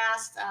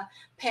Podcast,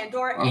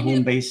 Pandora, our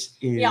home base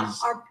is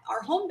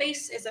our home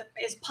base is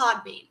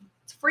Podbean.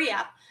 It's a free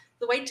app.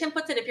 The way Tim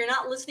puts it, if you're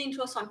not listening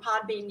to us on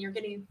Podbean, you're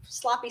getting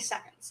sloppy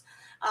seconds.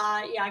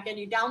 Again,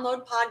 you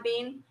download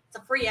Podbean. It's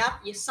a free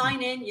app. You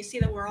sign in. You see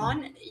that we're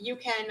on. You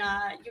can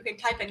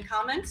type in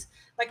comments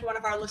like one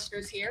of our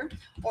listeners here,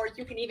 or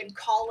you can even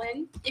call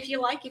in if you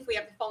like, if we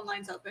have the phone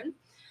lines open.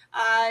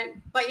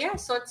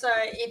 So it's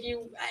if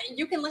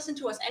you can listen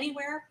to us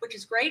anywhere, which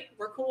is great.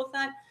 We're cool with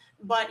that.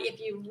 But if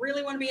you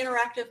really want to be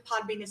interactive,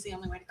 Podbean is the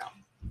only way to go.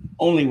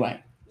 Only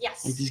way.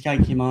 Yes. Like this guy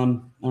came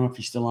on. I don't know if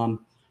he's still on.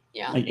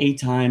 Yeah. Like 8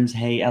 times.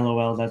 Hey,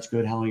 LOL. That's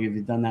good. How long have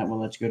you done that? Well,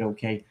 that's good.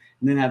 Okay.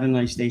 And then have a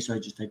nice day. So I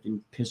just typed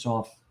in piss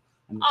off.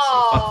 And say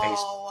fuck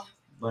face.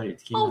 But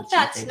it came out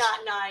that's not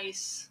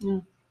nice.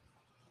 Yeah.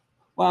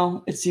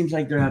 Well, it seems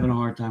like they're having a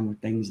hard time with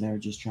things. They're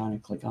just trying to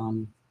click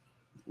on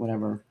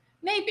whatever.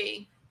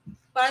 Maybe.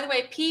 By the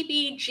way,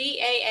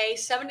 PBGAA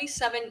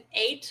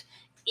 778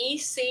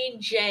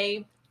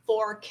 ECJ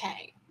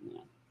 4K.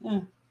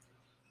 Yeah.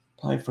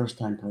 Probably first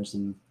time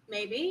person.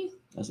 Maybe.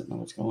 Doesn't know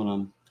what's going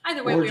on.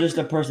 Either way. Or just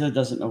a person that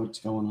doesn't know what's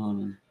going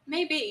on.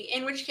 Maybe.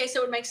 In which case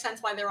it would make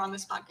sense why they're on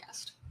this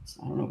podcast.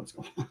 I don't know what's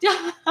going on.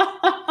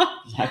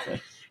 Exactly.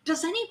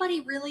 Does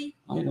anybody really?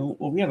 I don't.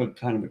 Well, we have a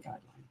kind of a guideline.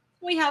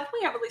 We have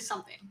at least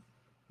something,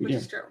 which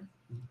is true,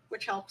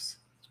 which helps.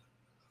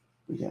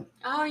 Yeah.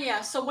 Oh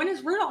yeah. So when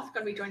is Rudolph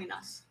going to be joining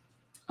us?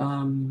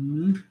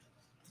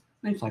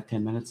 Maybe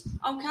 5-10 minutes.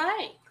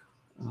 Okay.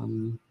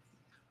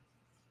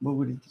 What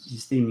would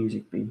his theme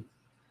music be?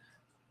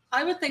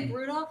 I would think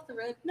Rudolph the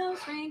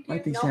Red-Nosed Reindeer. I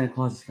think Santa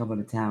Claus is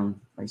Coming to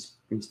Town by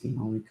Springsteen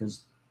only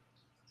because.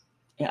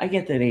 Yeah, I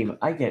get the name.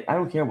 I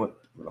don't care what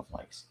Rudolph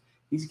likes.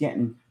 He's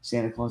getting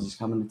Santa Claus is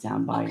Coming to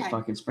Town by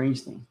fucking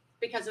Springsteen.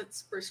 Because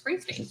it's Bruce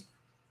Springsteen.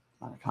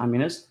 Not a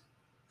communist.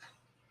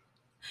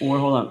 Or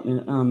hold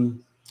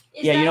on.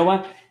 You know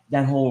what?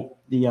 That whole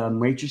the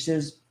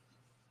waitresses.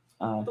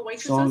 The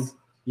waitresses. Song.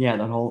 Yeah,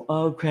 that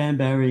whole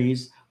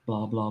cranberries.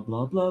 Blah blah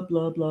blah blah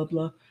blah blah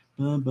blah.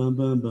 Bum bum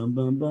bum bum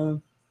bum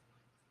bum.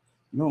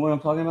 You know what I'm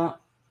talking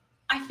about?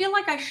 I feel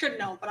like I should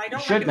know, but I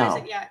don't recognize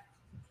it yet.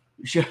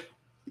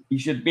 You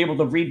should be able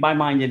to read my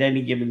mind at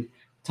any given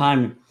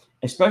time,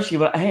 especially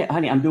when, hey,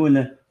 honey, I'm doing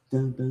the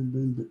dun, dun,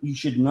 dun, dun. You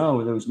should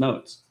know those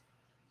notes.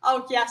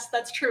 Oh, yes,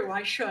 that's true.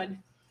 I should.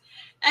 And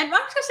I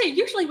was going to say,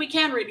 usually we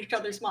can read each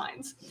other's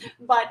minds.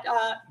 But,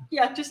 I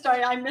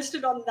missed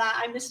it on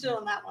that. I missed it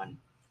on that one.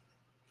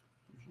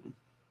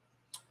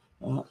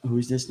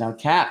 Who's this now?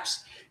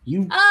 Caps.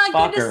 You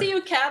fucker. Good to see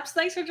you, Caps.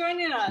 Thanks for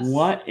joining us.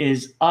 What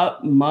is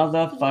up,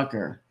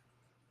 motherfucker?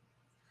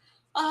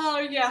 Oh,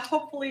 yeah.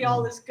 Hopefully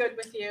all is good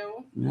with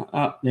you.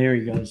 Oh, there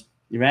he goes.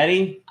 You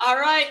ready? All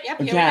right.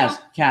 Yep. Here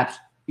Caps.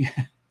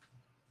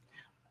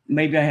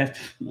 Maybe I have to.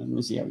 Let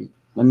me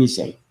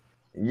see.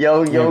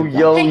 Yo,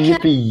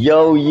 yippee,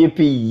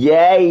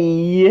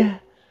 yay.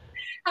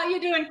 How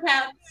you doing,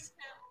 Caps?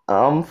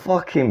 I'm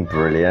fucking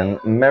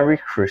brilliant. Merry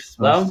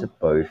Christmas to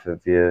both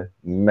of you.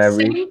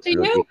 Merry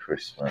bloody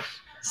Christmas.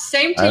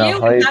 Same to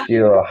you. And I hope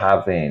you're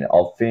having.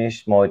 I've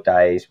finished my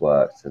day's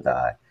work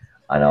today.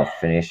 And I've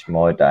finished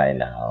my day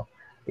now.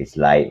 It's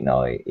late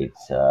night.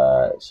 It's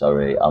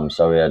sorry. I'm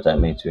sorry. I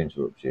don't mean to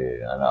interrupt you.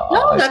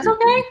 No, that's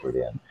okay.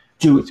 Brilliant.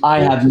 Dude, I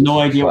have no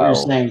idea what you're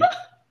saying.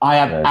 I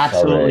have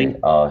absolutely. Sorry.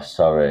 Oh,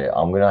 sorry.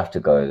 I'm gonna have to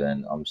go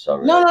then. I'm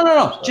sorry.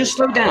 No. Just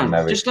slow down.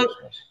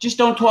 Just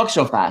don't talk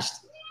so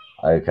fast.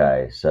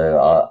 Okay.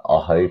 So I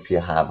hope you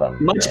have a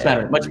much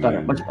better.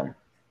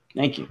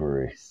 Thank you.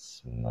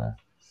 Christmas.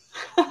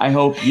 I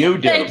hope you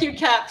do. Thank you,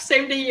 Cap.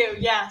 Same to you.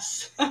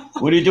 Yes.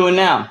 What are you doing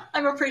now?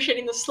 I'm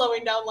appreciating the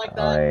slowing down like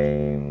that.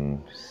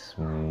 I'm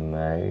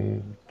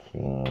smoking.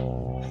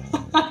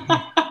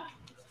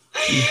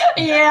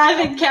 Yeah, I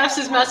think Caps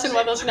is messing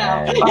with us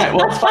now. All right,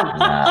 well, it's fine.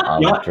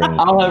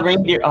 I'll have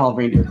reindeer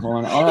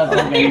calling. I'll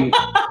have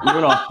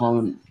Rudolph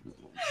calling.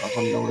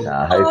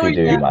 I hope you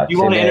do. Yeah. You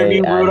want to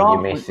interview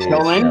Rudolph?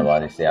 No,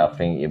 honestly, I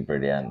think you're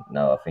brilliant.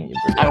 I think you're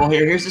brilliant. All right, well,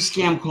 here's the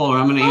scam caller.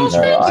 I'm going to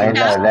answer.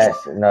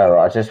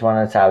 I just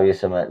want to tell you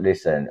something.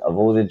 Listen, of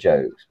all the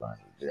jokes, man,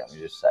 let me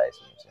just say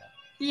something.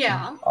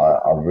 Yeah.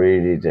 I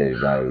really do.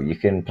 No, you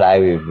can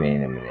play with me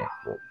in a minute,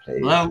 but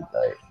please. Hello?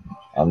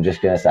 I'm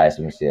just going to say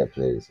something to you,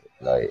 please.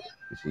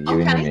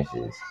 You and the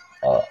missus,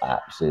 I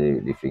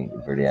absolutely think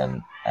you're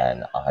brilliant,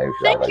 and I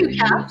hope you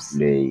have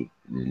a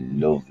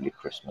lovely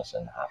Christmas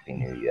and Happy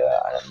New Year,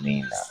 and I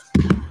mean that.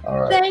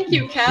 All right. Thank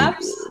you,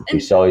 Caps.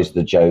 Besides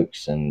the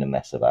jokes and the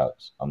mess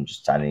abouts, I'm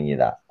just telling you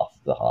that off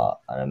the heart,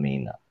 and I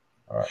mean that.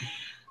 All right.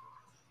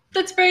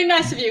 That's very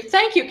nice of you.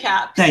 Thank you,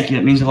 Caps. Thank you.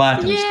 It means a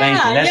lot to us. Thank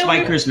you. That's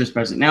my Christmas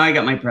present. Now I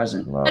got my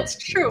present. Well, that's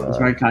true. That's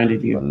very kind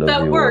of you. I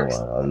love you works.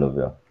 All, I love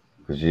you.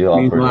 Because you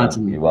are brilliant.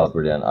 You are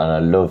brilliant. And I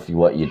love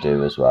what you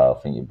do as well. I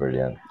think you're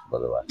brilliant, by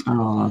the way.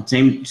 Oh,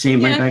 same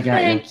right back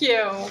at you. Thank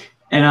you.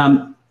 And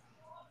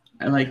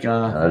I like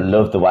I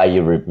love the way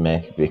you rib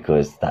me,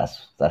 because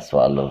that's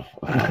what I love.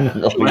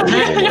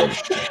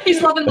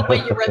 He's loving the way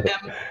you rib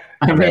him.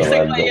 I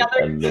love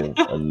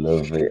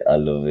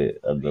it.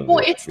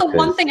 Well, it's the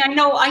one thing I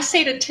know I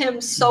say to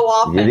Tim so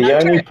often. You're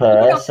the only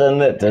person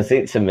that does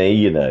it to me,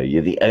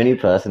 You're the only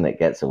person that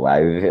gets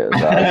away with it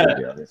as well, to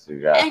be honest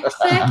with you.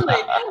 Exactly.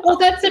 Well,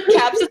 that's it,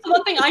 Caps. It's the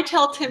one thing I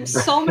tell Tim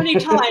so many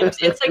times.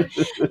 It's like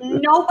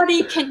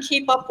nobody can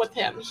keep up with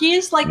him.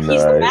 He's like,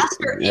 he's the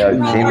master.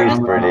 Timmy's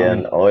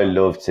brilliant. I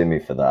love Timmy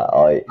for that.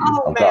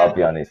 I've got to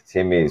be honest,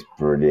 Timmy is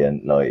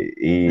brilliant. Like,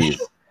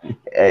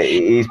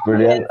 he's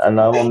brilliant, and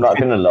I'm not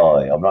gonna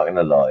lie.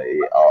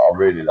 I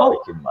really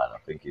like him, man. I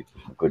think he's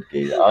a good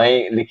geezer. I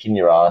ain't licking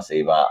your ass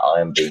either. I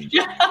am being.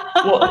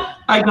 Well,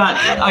 I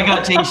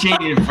got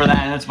shaded for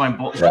that. That's my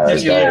bullshit.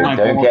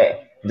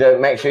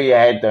 Don't make sure your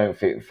head don't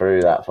fit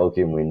through that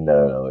fucking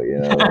window.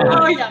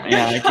 Oh yeah.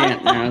 Yeah, I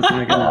can't. No, it's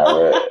not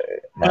gonna.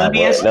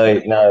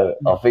 No,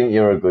 I think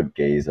you're a good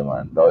geezer,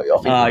 man. I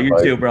think you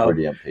too, bro.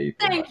 Brilliant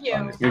people. Thank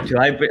you. You too.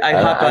 I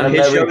hopped on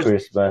his shows.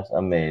 Christmas.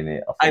 I mean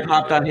it. I've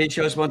hopped on his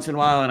shows once in a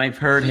while, and I've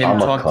heard him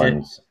talk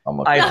to.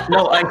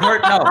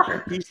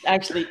 He's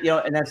actually,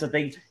 and that's the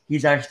thing.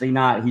 He's actually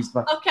not. He's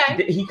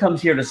okay. He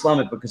comes here to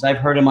slum it because I've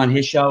heard him on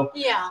his show.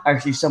 Yeah.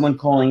 Actually, someone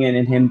calling in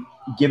and him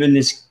giving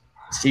this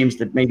seems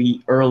that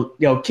maybe early,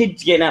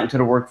 kids getting out into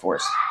the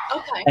workforce.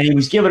 Okay. And he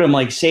was giving them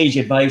like sage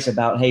advice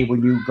about, hey,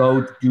 when you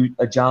go to do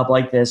a job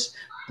like this,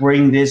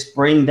 bring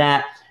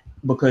that,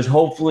 because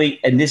hopefully,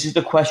 and this is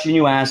the question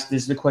you ask,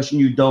 this is the question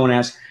you don't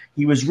ask.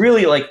 He was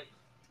really like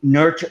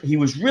he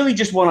was really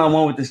just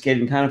one-on-one with this kid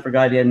and kind of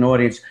forgot he had an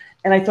audience.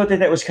 And I thought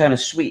that was kind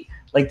of sweet.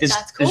 Like this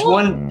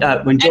one,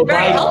 when Joe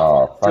Biden.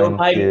 Oh,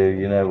 thank you.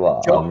 You know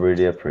what? I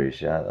really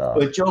appreciate that.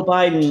 But Joe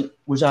Biden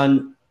was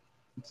on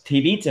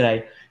TV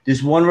today.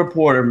 This one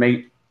reporter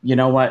you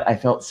know what? I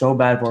felt so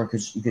bad for her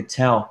because you could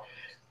tell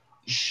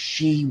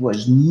she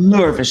was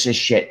nervous as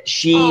shit.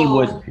 She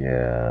was,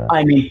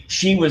 I mean,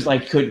 she was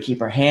like, couldn't keep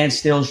her hands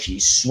still. She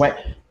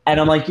sweat. And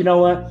I'm like, you know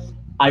what?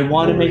 I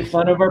want to make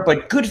fun of her,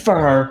 but good for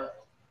her.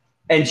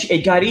 And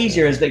it got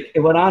easier as it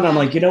went on. I'm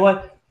like, you know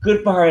what?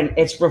 Good for her. And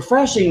it's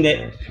refreshing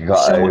that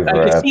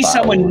I could see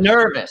someone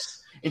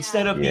nervous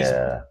instead of these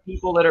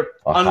people that are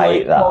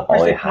unlike.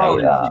 I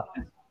hate that.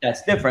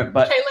 That's different,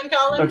 but Caitlin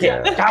Collins.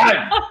 Okay,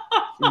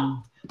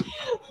 God.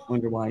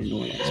 Wonder why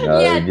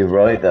you're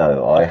right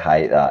though. I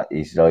hate that.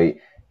 It's like,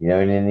 in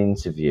an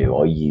interview,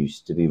 I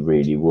used to be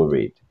really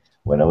worried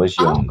when I was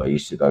young. I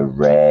used to go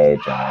red,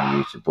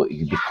 and but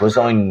because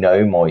I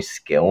know my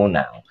skill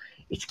now,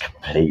 it's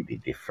completely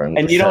different.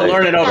 And you don't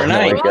learn it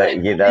overnight.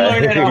 You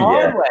learn it the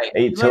hard way.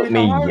 It took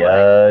me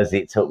years.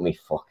 It took me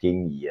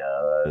fucking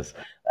years,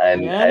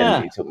 and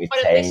it took me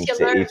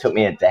it took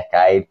me a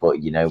decade.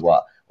 But you know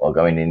what? I'll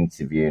go in an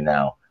interview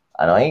now,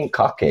 and I ain't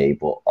cocky,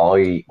 but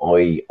I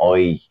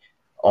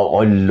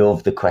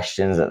love the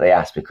questions that they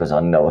ask because I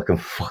know I can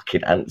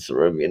fucking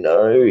answer them.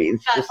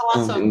 It's That's just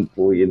awesome.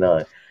 simple,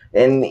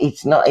 and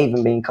it's not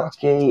even being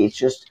cocky. It's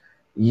just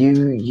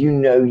you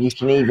you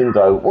can even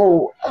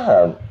go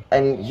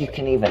and you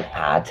can even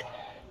add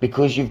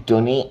because you've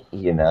done it,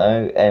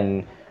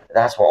 and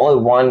that's what I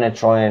want to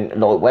try and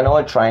like when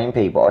I train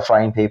people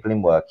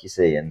in work, you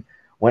see, and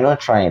when I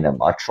train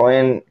them, I try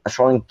and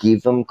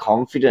give them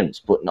confidence,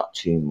 but not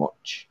too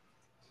much.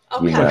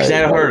 Okay. Because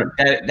that hurt.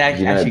 That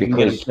actually can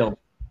get them killed.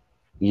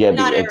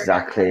 Yeah,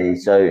 exactly.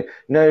 So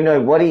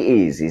no. What it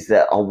is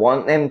that I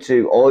want them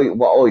to.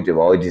 What I do,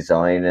 I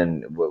design,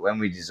 and when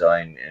we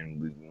design,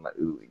 and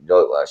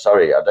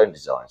sorry, I don't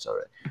design.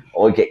 Sorry,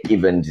 I get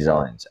given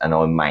designs and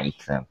I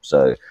make them.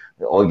 So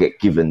I get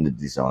given the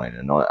design,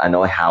 and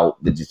I help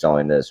the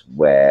designers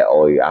where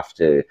I have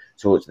to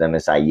talk to them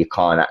and say you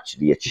can't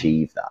actually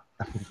achieve that.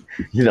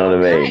 You know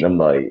what I mean? I'm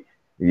like,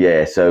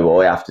 so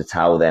I have to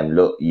tell them,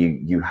 look,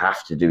 you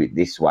have to do it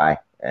this way,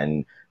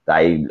 and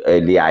they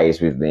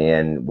liaise with me,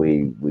 and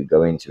we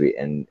go into it,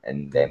 and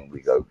then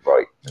we go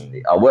right.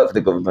 And I work for the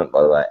government,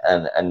 by the way,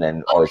 and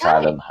then I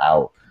tell them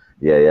how,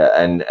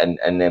 and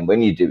then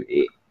when you do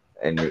it,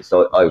 and it's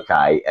like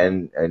okay,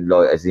 and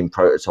like as in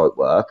prototype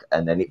work,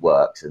 and then it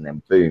works, and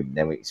then boom,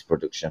 then it's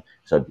production.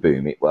 So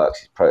boom, it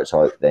works. It's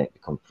prototype, then it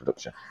becomes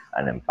production,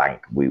 and then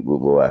bang, we're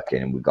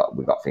working, and we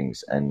got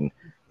things, and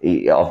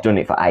I've done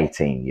it for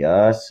 18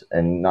 years,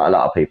 and not a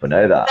lot of people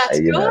know that. That's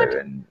good.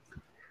 And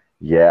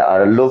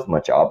I love my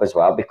job as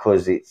well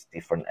because it's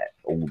different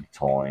all the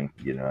time,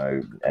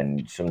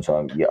 and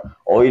sometimes I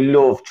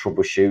love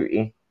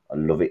troubleshooting. I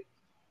love it.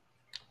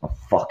 I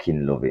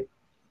fucking love it.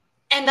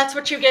 And that's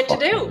what you get to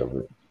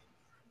do.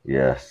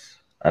 Yes.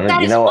 And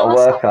you know what I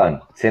work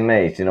on?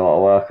 Timmy, do you know what I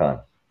work on?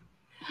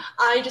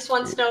 I just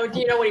want to know, do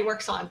you know what he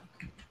works on?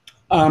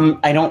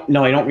 I don't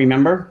know. I don't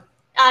remember.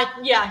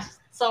 Yeah.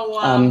 So,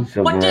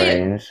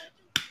 submarines.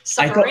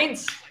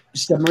 Submarines.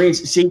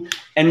 Submarines. See,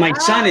 and my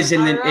son is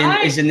in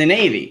the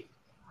Navy.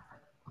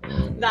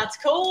 That's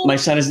cool. My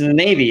son is in the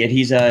Navy, and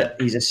he's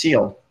a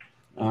SEAL.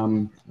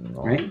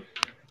 Right?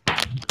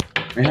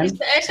 I was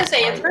gonna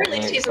say, at the very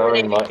least, he's in the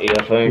Navy.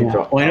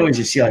 Well, I know he's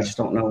a SEAL. I just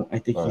don't know. I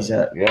think he's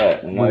a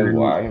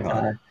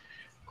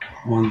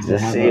He's a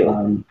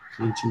SEAL.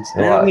 I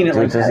don't mean it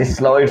like does he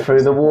slide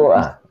through the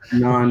water?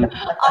 None.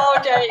 Oh,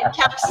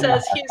 Cap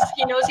says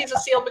he knows he's a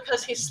SEAL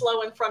because he's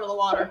slow in front of the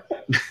water.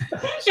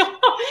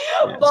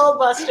 Ball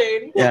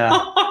busting. Yeah.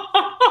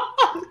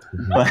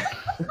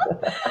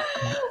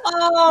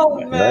 Oh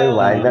man. No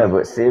way, no,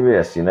 but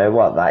serious, you know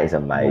what? That is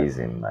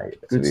amazing, mate.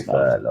 To be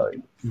fair,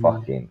 like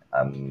fucking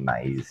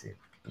amazing.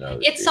 No,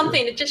 it's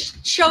something. It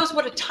just shows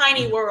what a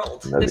tiny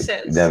world this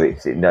is. It's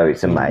amazing.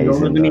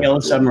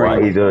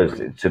 What he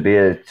does to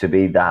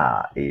be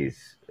that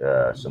is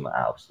something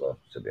else, though.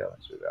 To be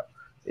honest with you,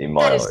 in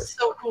my that is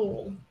so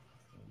cool.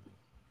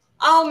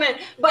 Oh man!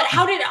 But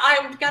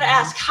I've got to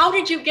ask? How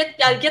did you get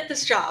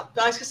this job?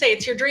 I was gonna say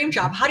it's your dream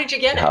job. How did you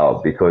get it?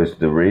 How? Because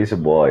the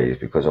reason why is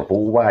because I've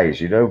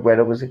always, when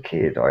I was a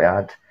kid, I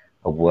had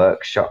a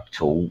workshop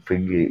tool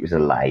thing. It was a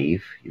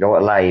lathe. You know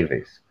what a lathe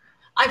is?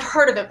 I've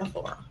heard of it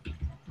before.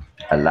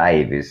 A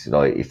lathe is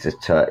like it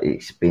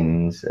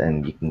spins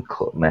and you can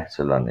cut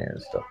metal on it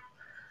and stuff.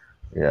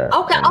 Yeah.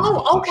 Okay.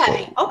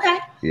 Okay.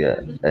 Yeah,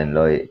 and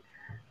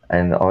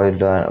I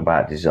learned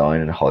about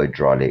design and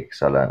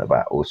hydraulics. I learned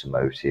about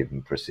automotive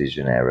and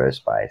precision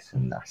aerospace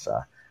and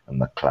NASA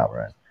and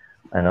McLaren.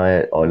 And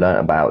I learned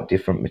about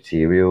different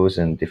materials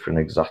and different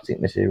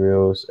exotic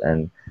materials.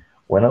 And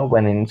when I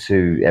went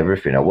into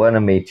everything, I weren't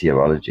a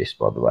meteorologist,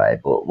 by the way,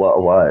 but what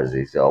I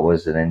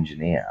was an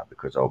engineer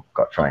because I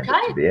got trained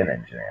to be an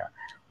engineer.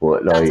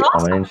 But awesome.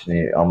 I'm an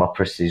engineer, I'm a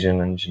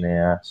precision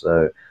engineer.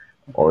 So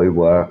I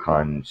work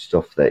on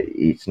stuff that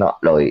it's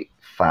not like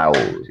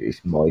fouls, it's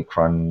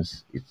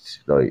microns, it's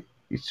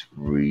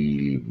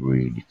really,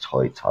 really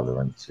tight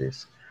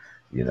tolerances.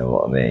 You know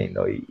what I mean?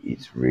 Like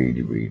it's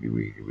really, really,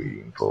 really, really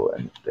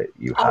important that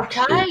you have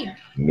to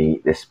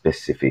meet the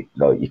specific.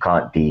 Like you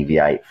can't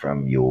deviate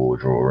from your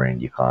drawing.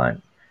 You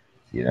can't,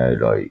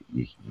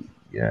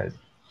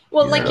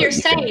 Well, you're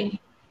saying,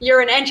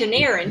 you're an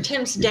engineer, and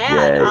Tim's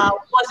dad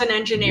was an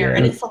engineer,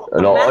 and it's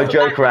I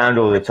joke around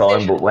all the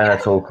time, but when I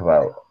talk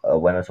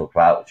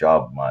about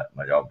job, my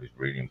job is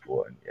really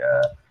important.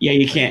 Yeah. Yeah,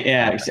 you can't.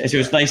 Yeah, so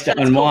it's nice to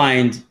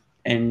unwind,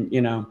 and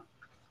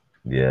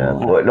Yeah,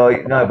 but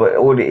but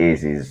all it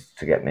is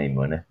to get me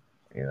money,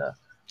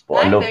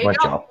 But I love my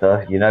job, though.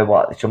 You know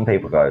what? Some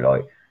people go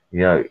like,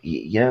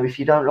 if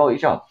you don't like your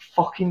job,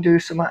 fucking do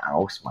something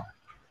else, man.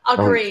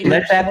 Agreed.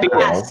 Let that be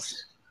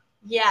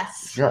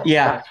Yes.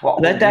 Yeah.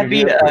 Let that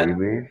be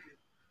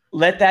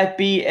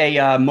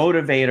a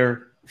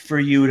motivator for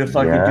you to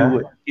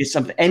fucking do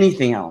something,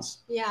 anything else.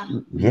 Yeah.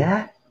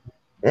 Yeah.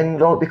 And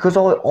because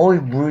I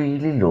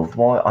really love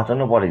I don't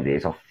know what it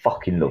is. I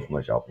fucking love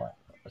my job, man.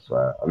 I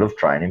swear. I love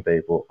training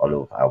people. I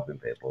love helping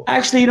people.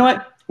 Actually, you know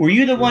what? Were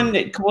you the one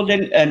that called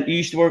in and you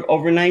used to work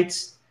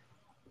overnights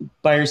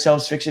by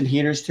yourselves fixing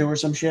heaters too or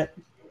some shit?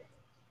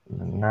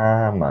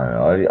 Nah, man.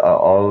 I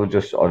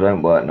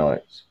don't work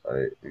nights.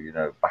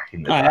 Back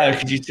in the day.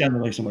 Because you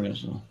sounded like somebody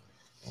else.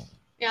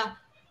 Yeah.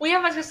 We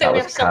have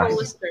several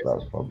listeners. That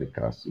was probably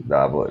Cass.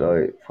 Nah, but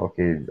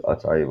fucking, I'll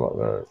tell you what,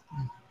 like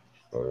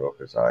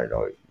I say,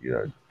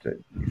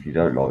 if you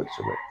don't like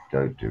something,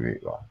 don't do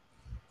it, right?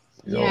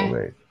 You know what I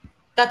mean?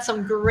 That's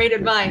some great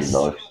advice.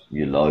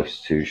 Your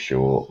life's too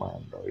short,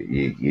 man.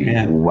 You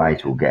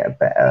always will get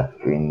better.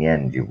 In the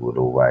end, you would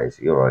always.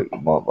 You're right.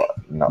 It might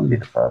not be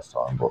the first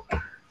time, but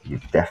you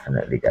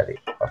definitely get it.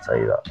 I'll tell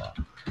you that,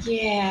 man.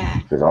 Yeah.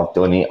 Because I've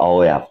done it.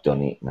 I have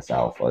done it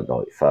myself. I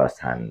got it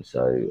firsthand.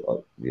 So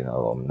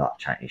I'm not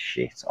chatting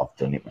shit. I've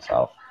done it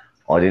myself.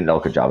 I didn't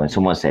like a job, and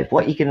someone said,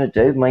 "What are you gonna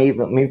do?"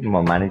 Even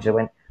my manager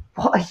went,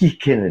 "What are you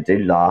gonna do?"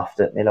 Laughed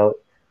at me like,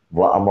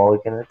 "What am I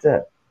gonna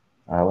do?"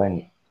 I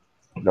went,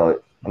 "Like,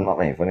 I'm not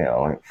being funny." I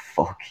went,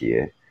 "Fuck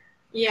you."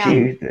 Yeah.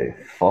 You do.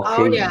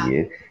 Fucking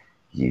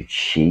you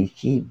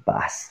cheeky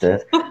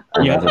bastard.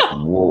 And I just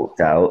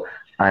walked out,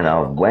 and I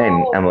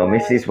went, and my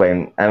missus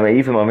went, and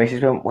even my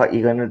missus went, "What are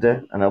you gonna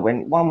do?" And I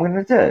went, "What I'm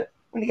gonna do? I'm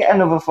gonna get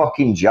another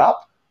fucking job."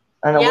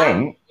 And I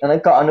went, and I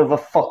got another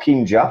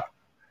fucking job.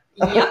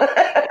 Yeah.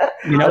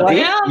 You know what?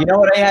 You know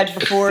what I had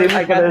before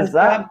I got this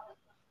job?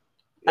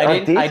 I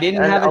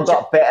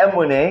got better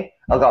money.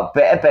 I got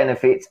better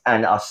benefits,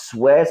 and I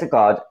swear to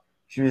God,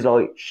 she was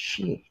like,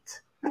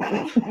 "Shit."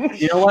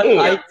 You know what?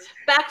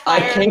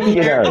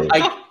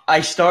 I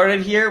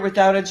started here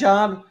without a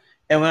job,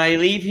 and when I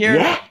leave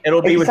here,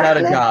 it'll be without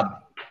a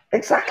job.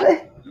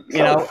 Exactly.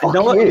 You know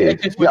what?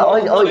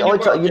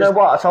 You know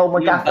what? I told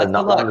my gaffer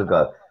not long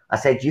ago. I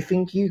said, "You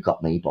think you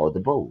got me by the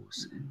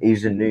balls?"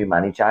 He's a new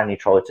manager, and he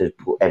tried to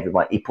put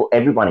everyone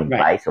in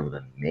place other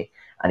than me.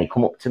 And he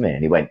come up to me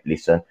and he went,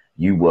 "Listen,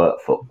 you work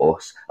for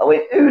us. I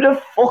went, who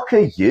the fuck are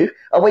you?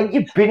 I went,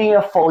 you've been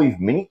here 5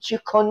 minutes, you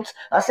cunt.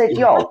 I said,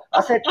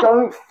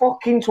 don't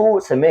fucking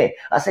talk to me.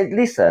 I said,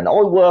 listen,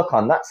 I work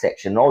on that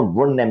section. I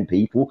run them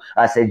people.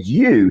 I said,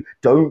 you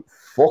don't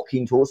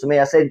fucking talk to me.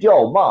 I said,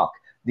 Mark,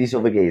 this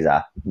other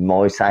geezer,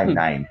 my same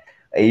name.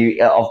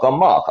 I've gone,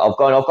 Mark, I've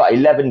got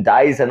 11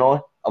 days and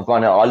I've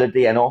gone on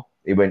holiday and all.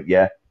 He went,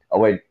 yeah. I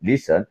went,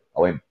 listen,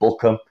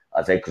 book them.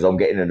 I said, because I'm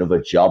getting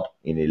another job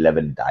in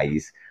 11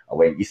 days. I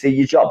went, you see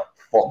your job?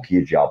 Fuck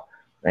your job.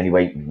 And he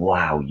went,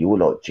 wow, you're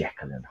like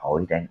Jekyll and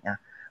Hyde, ain't you?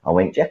 I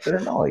went, Jekyll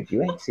and Hyde,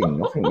 you ain't seen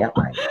nothing yet,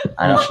 mate.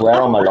 And I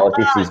swear on my life,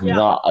 this is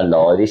not a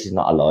lie. This is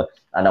not a lie.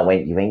 And I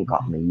went, you ain't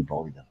got me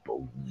by the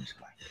bones,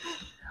 mate.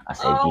 I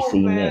said, you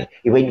see me?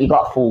 He went, you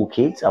got 4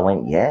 kids? I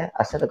went, yeah.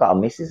 I said, I got a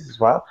missus as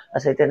well. I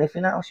said,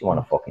 anything else you want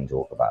to fucking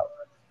talk about?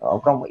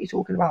 I've gone, what are you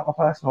talking about? My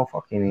personal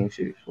fucking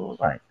issues,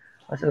 mate.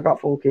 I said, I've got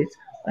 4 kids.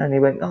 And he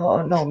went,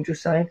 oh, no, I'm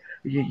just saying,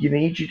 you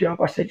need your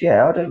job. I said,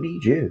 yeah, I don't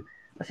need you.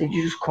 I said,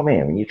 you just come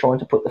here and you're trying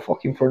to put the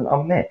fucking front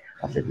on me.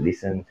 I said,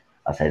 listen,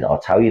 I said, I'll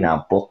tell you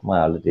now, book my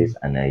holidays.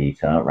 And then he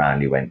turned around,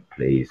 he went,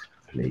 please,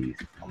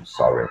 I'm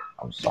sorry.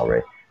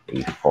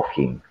 He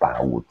fucking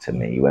bowed to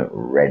me. He went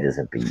red as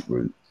a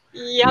beetroot.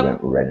 Yep. He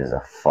went red as a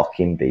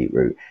fucking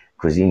beetroot.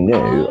 Because he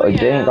knew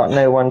they ain't got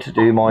no one to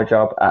do my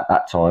job at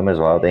that time as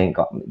well. I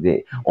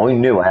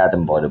knew I had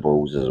them by the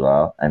balls as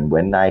well. And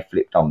when they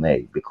flipped on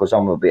me, because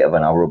I'm a bit of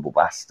an horrible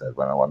bastard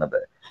when I want to be,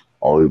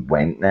 I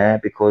went there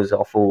because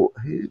I thought,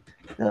 who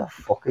the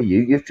fuck are you?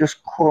 You've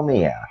just come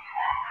here.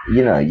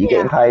 You know, you're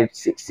getting paid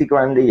 60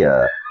 grand a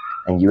year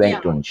and you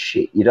ain't done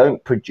shit. You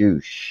don't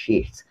produce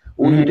shit.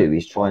 All you do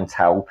is try and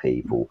tell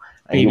people.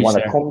 And you want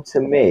to come to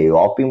me,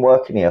 I've been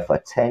working here for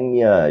 10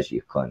 years,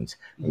 you cunt.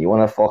 And you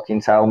want to fucking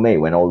tell me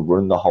when I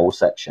run the whole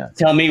section.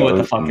 Tell me what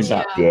the fuck is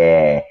up.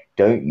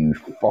 Don't you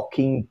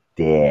fucking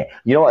dare.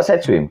 You know what I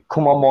said to him?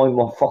 Come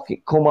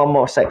on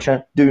my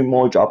section, do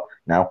my job.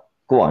 Now,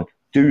 go on,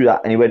 do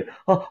that. And he went,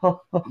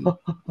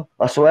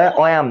 I swear,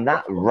 I am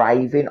that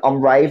raving.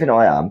 I'm raving,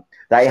 I am.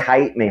 They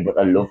hate me, but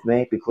they love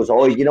me because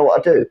you know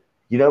what I do?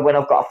 You know when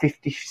I've got a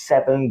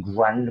 57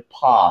 grand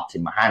part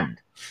in my hand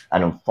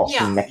and I'm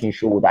fucking making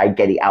sure they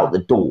get it out the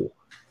door.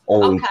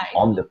 I'm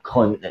the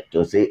cunt that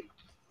does it.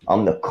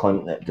 I'm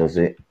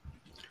the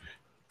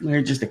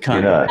You're just a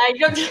cunt.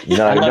 You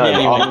know,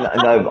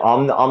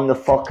 I'm the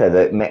fucker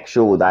that makes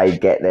sure they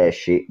get their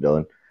shit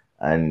done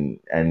and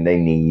they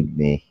need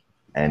me.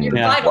 And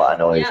what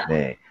annoys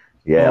me.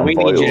 Yeah, well, we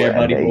need you,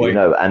 buddy boy. You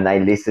know, and they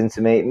listen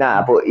to me.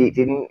 Nah, but it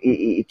didn't.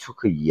 It took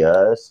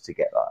years to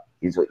get that.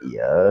 It took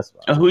years.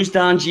 Who's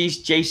Don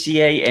G's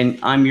JCA, and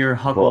I'm your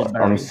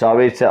Huckleberry. I'm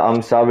sorry though.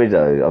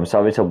 I'm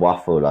sorry to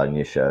waffle on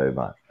your show,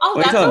 man.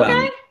 Oh, that's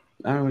okay.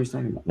 I don't know what he's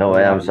talking about. No,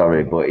 I am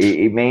sorry, but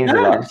it means a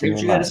lot to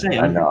me, man. Say,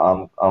 and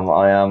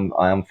I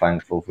am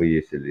thankful for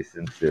you to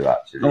listen to.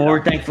 Actually,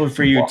 we're thankful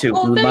for you too.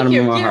 Oh, thank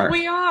you. Yeah,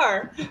 we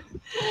are.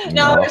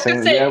 Now, I was going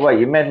to say,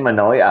 you made my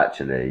night.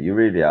 Actually, you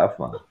really have,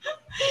 man.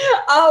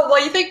 Oh,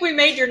 well, you think we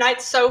made your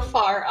night so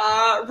far.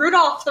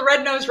 Rudolph the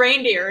Red-Nosed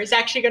Reindeer is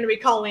actually going to be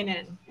calling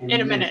in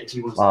a minute.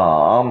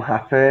 Oh, I'm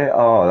happy.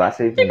 Oh,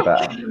 that's even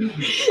better.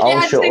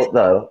 I'll shut up,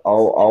 though.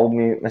 I'll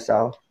mute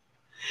myself.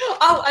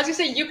 Oh, I was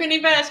going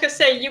to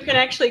say, you can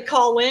actually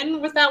call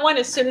in with that one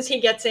as soon as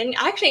he gets in.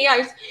 Actually,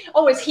 yeah.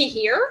 Is he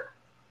here?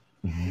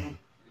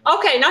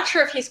 Okay, not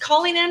sure if he's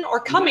calling in or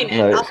coming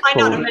in. I'll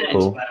find out in a minute.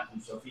 Cool.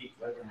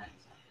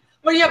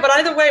 Well, yeah, but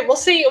either way, we'll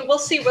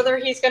see whether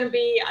he's going to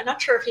be. I'm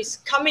not sure if he's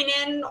coming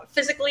in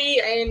physically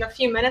in a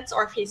few minutes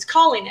or if he's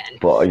calling in.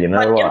 But you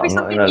know what? I'm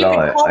not going to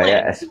lie. I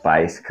ate a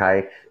spice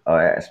cake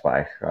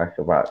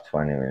about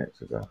 20 minutes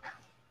ago.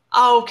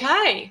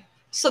 Okay,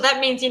 so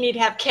that means you need to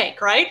have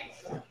cake, right?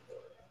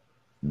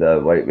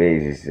 What it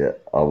means is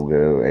that I'm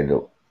going to end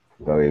up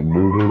going.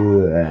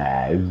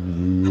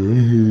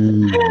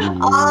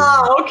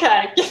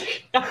 Okay.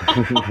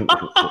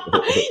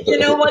 You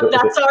know what?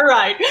 That's all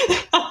right.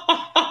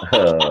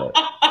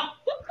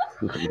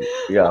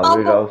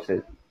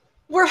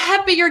 We're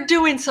happy you're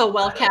doing so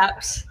well,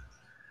 Caps.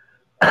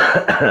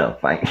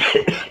 Thank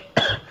you.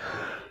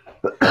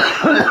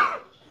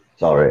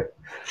 Sorry.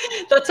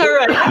 That's all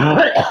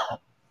right.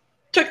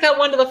 Took that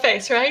one to the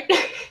face, right?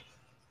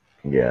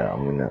 Yeah,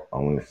 I'm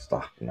gonna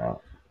stop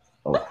now.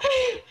 Oh.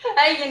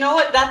 Hey, you know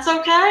what? That's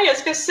okay. I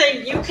was gonna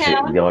say you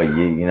can.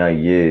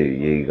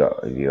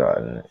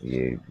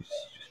 You just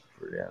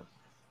brilliant.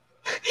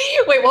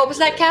 Wait, what was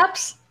that,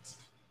 Caps?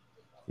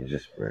 You're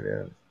just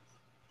brilliant.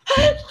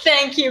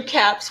 Thank you,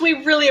 Caps.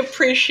 We really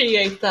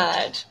appreciate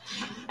that.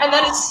 And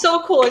that is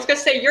so cool. I was gonna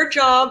say your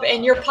job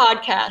and your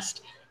podcast.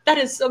 That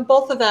is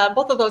both of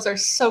those are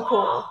so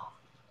cool.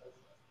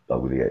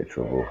 I'm gonna get in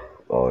trouble.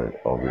 I'm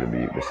gonna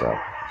mute myself.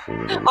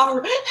 All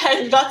right.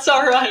 Hey, that's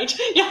all right.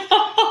 Yeah.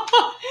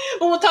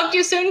 Well, we'll talk to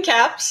you soon,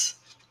 Caps.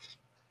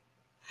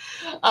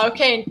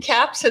 Okay, and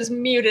Caps has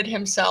muted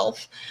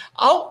himself.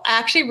 Oh,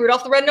 actually,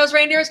 Rudolph the Red-Nosed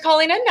Reindeer is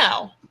calling in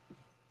now.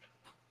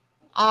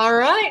 All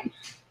right.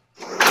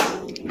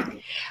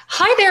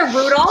 Hi there,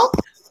 Rudolph.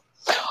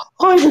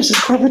 Hi,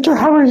 Mrs. Carpenter.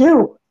 How are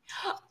you?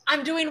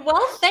 I'm doing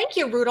well, thank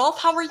you, Rudolph.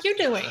 How are you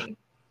doing?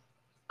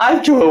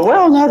 I'm doing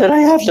well now that I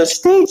have the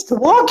stage to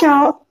walk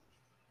out.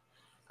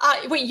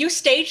 Wait, you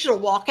staged a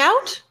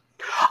walkout?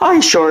 I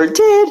sure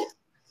did.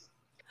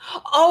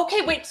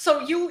 Okay, wait,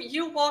 so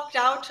you walked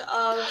out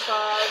of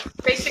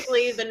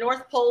basically the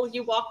North Pole,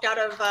 you walked out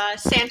of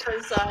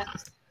Santa's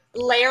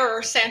lair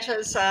or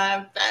Santa's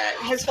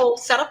his whole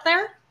setup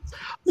there?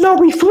 No,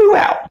 we flew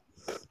out.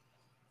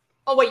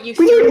 Oh wait,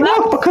 we didn't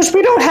walk because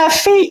we don't have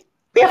feet.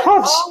 We have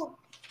hooves.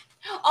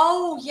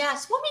 Oh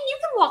yes. Well, I mean, you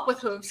can walk with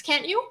hooves,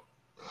 can't you?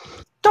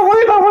 Don't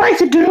worry about what I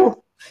could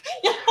do.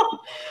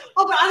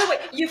 Oh, but either way,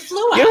 you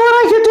flew out. You know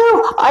what I could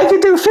do? I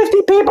could do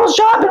 50 people's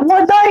job in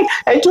one night,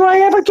 and do I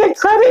ever get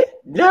credit?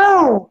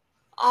 No.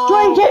 Do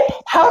I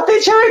get health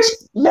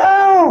insurance?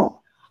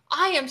 No.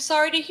 I am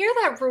sorry to hear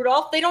that,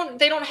 Rudolph. They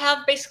don't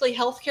have basically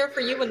health care for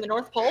you in the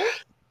North Pole?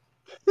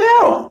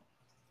 No.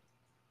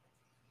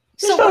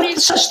 So there's no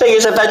such thing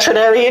as a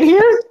veterinarian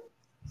here.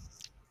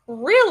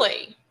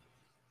 Really?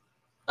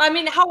 I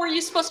mean, how are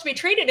you supposed to be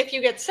treated if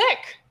you get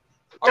sick?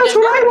 That's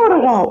what I want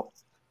to know.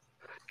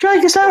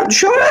 Drag us out and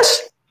shoot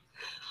us?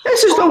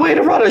 This is no way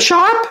to run a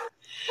shop.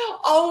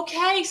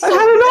 Okay, so I've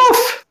had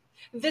enough.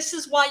 This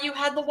is why you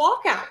had the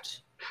walkout.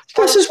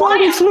 This is why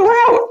we flew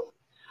out.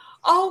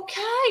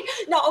 Okay.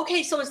 Now,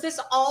 okay, so is this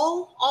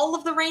all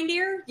of the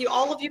reindeer?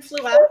 All of you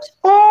flew out?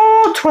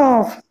 All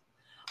 12.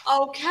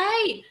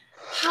 Okay.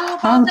 How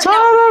about I'm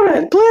Tyler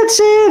and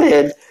Blitzen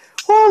and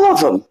all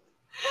of them.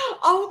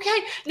 Okay.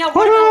 Now,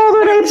 what are all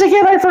their names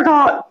again? I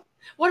forgot.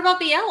 What about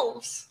the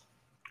elves?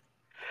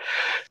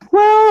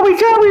 Well, we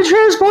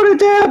transported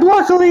them.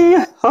 Luckily,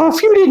 a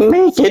few didn't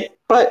make it,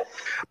 but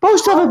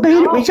most of them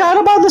made it. We got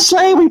them on the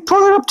sleigh. We put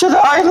them up to the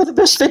Island of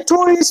Misfit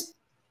Toys.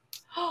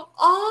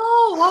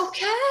 Oh,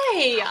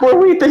 okay. Where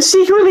we've been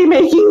secretly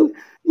making,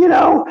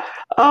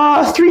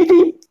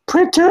 3D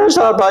printers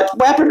of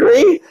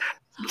weaponry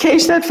in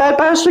case that fat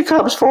bastard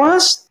comes for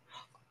us.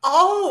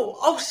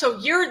 Oh, so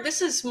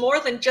this is more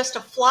than just a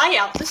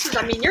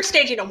flyout. You're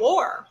staging a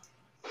war.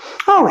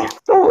 Oh, yeah.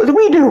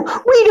 We knew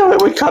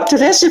it would come to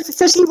this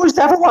because he was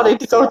never wanting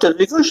to go to the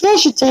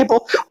negotiation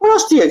table. What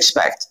else do you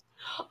expect?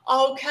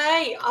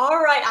 Okay,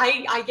 all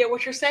right. I get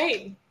what you're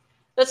saying.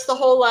 That's the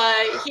whole,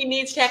 he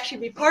needs to actually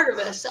be part of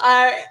this.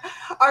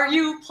 Are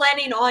you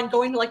planning on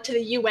going to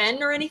the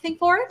UN or anything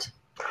for it?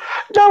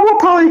 No, we'll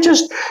probably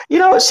just,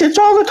 since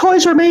all the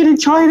toys are made in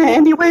China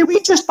anyway,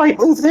 we just might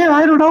move there.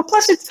 I don't know.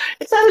 Plus, it's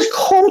not as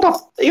cold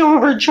up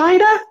over in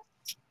China.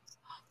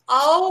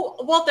 Oh,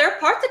 well, there are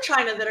parts of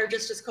China that are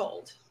just as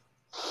cold.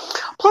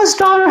 Plus,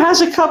 Donner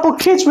has a couple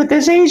kids with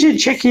this Asian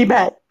chick he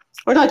met.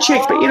 Or not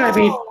chick, but you know what I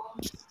mean.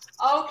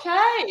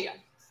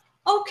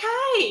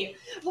 Okay.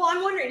 Well,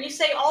 I'm wondering, you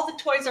say all the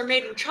toys are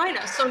made in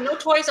China, so no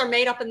toys are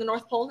made up in the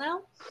North Pole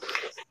now?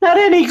 Not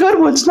any good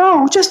ones,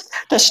 no. Just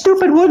the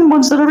stupid wooden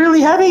ones that are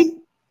really heavy.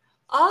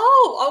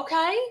 Oh,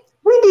 okay.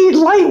 We need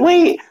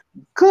lightweight,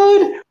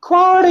 good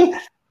quality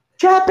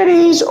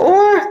Japanese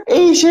or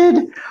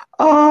Asian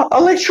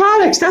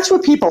electronics. That's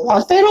what people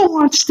want. They don't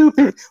want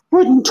stupid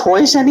wooden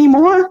toys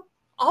anymore.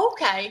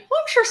 Okay. Well,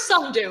 I'm sure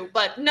some do,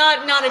 but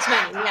not as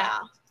many, yeah.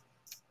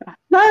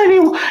 Not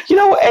anymore.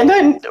 And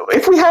then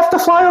if we have to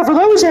fly over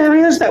those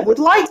areas that would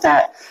like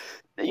that,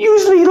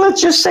 usually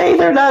let's just say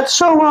they're not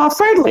so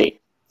friendly.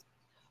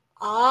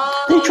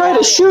 Oh. They try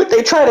to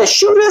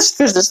shoot us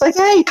because it's like,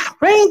 hey,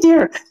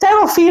 reindeer,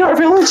 that'll feed our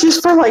villages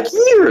for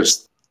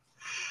years.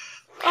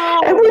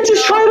 Oh, and we're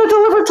just trying to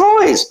deliver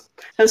toys.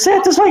 And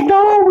Santa's like,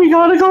 no, we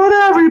gotta go to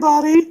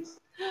everybody.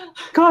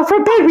 God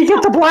forbid we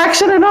get the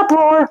blacks in an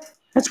uproar.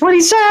 That's what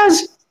he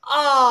says.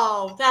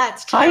 Oh,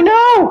 that's terrible. I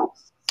know.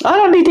 I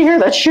don't need to hear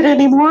that shit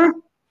anymore.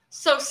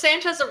 So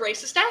Santa's a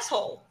racist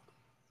asshole.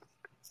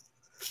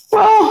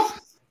 Well,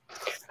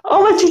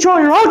 I'll let you draw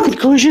your own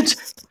conclusions.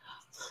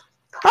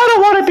 I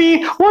don't want to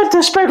be one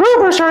to spread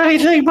rumors or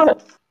anything,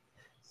 but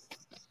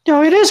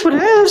it is what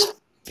it is.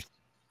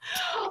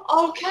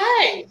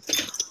 Okay.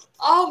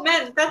 Oh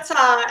man, that's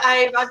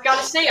I've got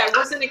to say I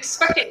wasn't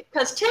expecting,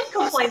 because Tim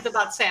complains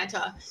about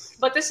Santa,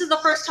 but this is the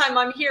first time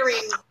I'm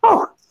hearing.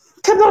 Oh,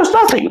 Tim knows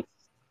nothing.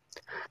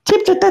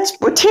 That's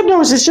what Tim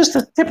knows is just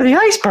the tip of the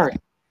iceberg.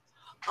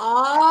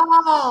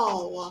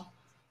 Oh.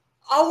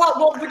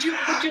 Well, would you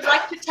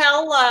like to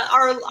tell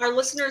our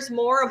listeners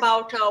more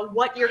about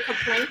what your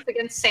complaints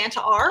against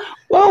Santa are?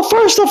 Well,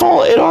 first of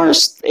all, in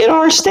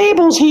our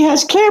stables, he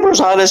has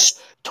cameras on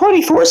us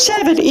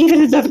 24/7,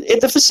 even in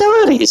the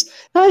facilities.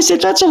 And I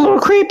said, that's a little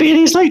creepy, and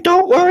he's like,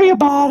 don't worry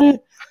about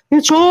it.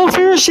 It's all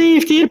for your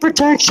safety and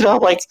protection. I'm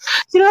like,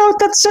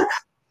 that's.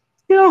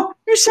 You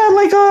sound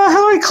like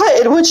Hillary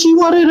Clinton when she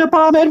wanted to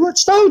bomb Edward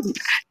Snowden.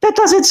 That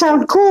doesn't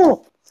sound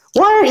cool.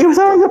 Why aren't you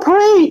throwing a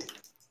parade?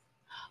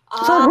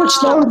 Edward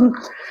Snowden.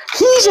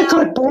 He's a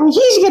good boy.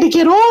 He's going to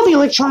get all the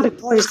electronic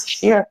toys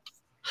this year.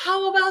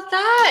 How about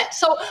that?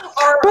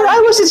 But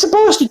I wasn't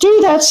supposed to do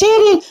that.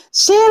 Santa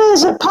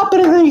is a puppet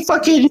of the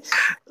fucking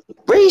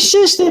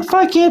racist and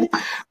fucking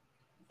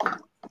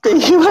the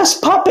U.S.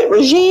 puppet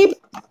regime.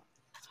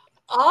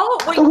 Oh,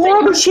 wait. The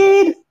war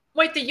machine.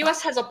 Wait, the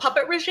U.S. has a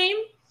puppet regime?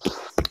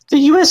 the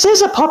U.S.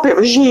 is a puppet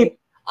regime.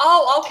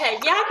 Oh, okay.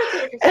 Yeah, I can see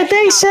what you're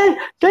saying. And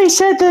they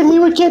said that he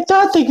would get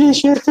nothing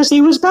this year because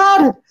he was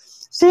bad.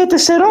 Santa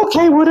said,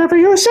 "Okay, whatever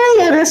you say,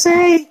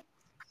 NSA."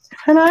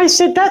 And I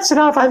said, "That's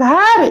enough. I've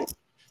had it."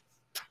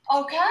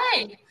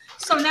 Okay.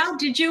 So now,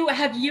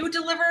 have you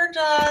delivered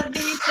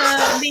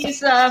these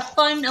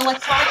fun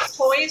electronic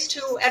toys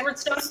to Edward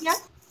Snowden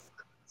yet?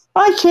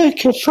 I can't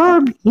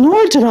confirm,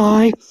 nor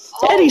deny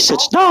any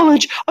such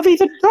knowledge of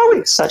even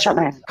knowing such a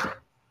man.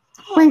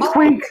 Wink,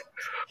 wink.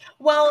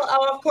 Well,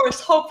 of course,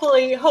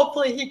 hopefully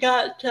he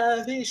got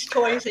these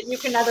toys that you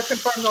can neither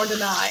confirm nor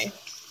deny.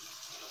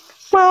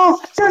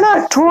 Well, they're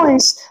not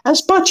toys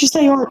as much as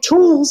they are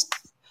tools.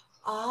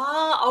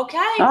 Ah, okay.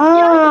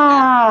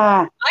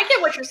 Ah. Yeah, I get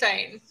what you're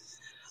saying.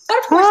 But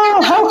of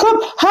course,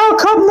 how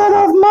come none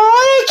of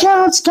my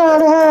accounts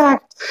got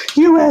hacked?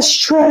 U.S.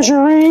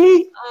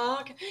 Treasury.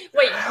 Okay.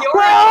 Wait,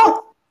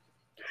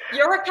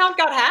 your account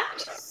got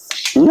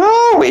hacked?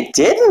 No, it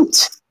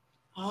didn't.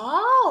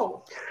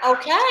 Oh,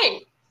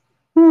 okay.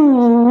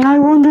 I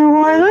wonder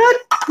why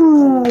that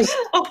was.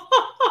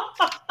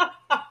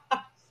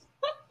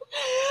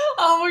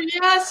 Oh,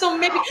 yeah, so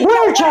maybe...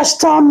 We're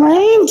just dumb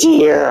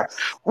reindeer.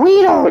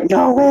 We don't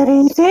know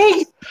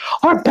anything.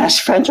 Our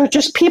best friends are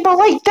just people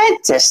like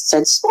dentists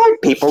and smart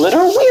people that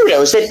are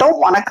weirdos that don't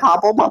want to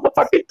cobble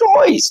motherfucking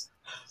toys.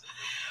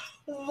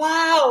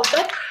 Wow,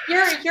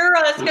 you're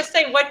I was gonna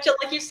say like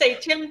you say,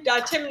 Tim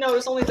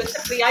knows only the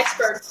tip of the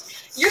iceberg.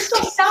 You're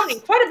still sounding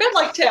quite a bit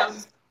like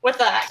Tim with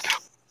that.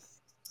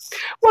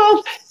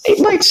 Well, it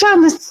might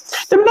sound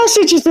the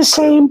message is the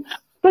same,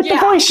 but the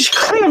voice is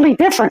clearly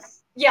different.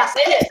 Yes,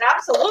 it is.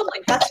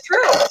 Absolutely. That's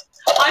true.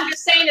 I'm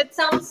just saying it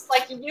sounds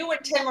like you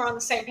and Tim are on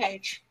the same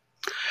page.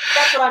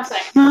 That's what I'm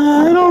saying.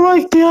 I don't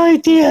like the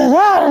idea of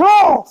that at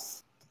all.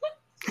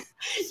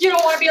 You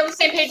don't want to be on the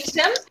same page as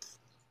Tim?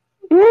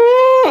 And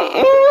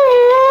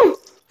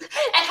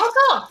how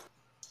come?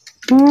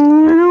 I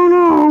don't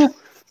know.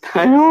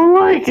 I don't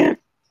like it.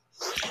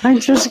 I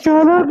just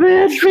got a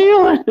bad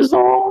feeling is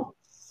all.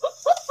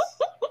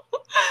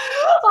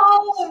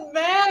 Oh,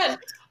 man.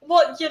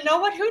 Well, you know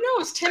what? Who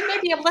knows? Tim may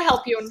be able to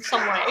help you in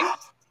some way.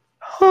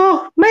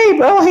 Oh, maybe.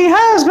 Well, he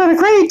has been a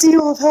great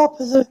deal of help.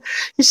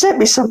 He sent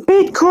me some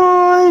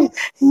Bitcoin.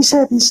 He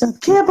sent me some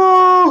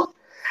kibble.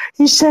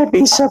 He sent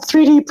me some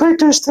 3D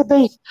printers to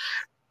make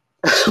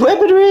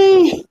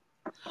weaponry.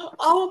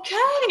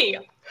 Okay.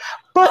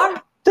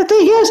 But the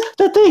thing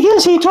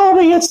is, he told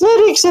me it's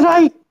Linux,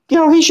 and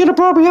he should have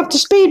brought me up to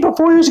speed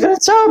before he was going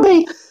to tell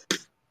me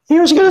he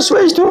was going to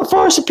switch to a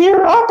far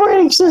superior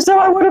operating system.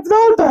 I would have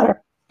known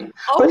better. Okay.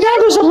 But now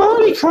there's a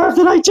learning curve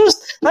that I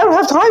don't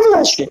have time for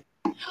that shit.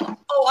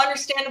 Oh,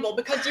 understandable,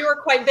 because you were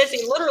quite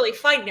busy literally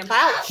fighting a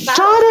battle.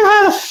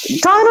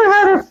 Donner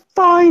had to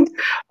find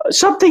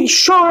something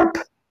sharp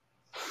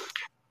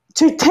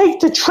to take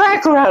the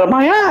tracker out of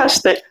my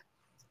ass that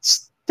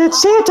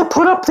Santa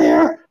put up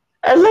there.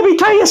 And let me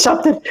tell you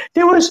something.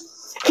 There was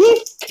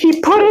he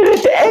put it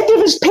at the end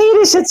of his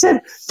penis and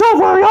said, "Don't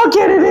worry, I'll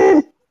get it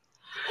in."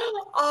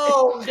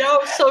 Oh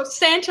no! So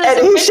Santa's and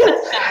he said,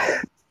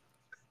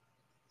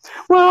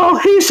 "Well,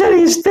 he said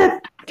he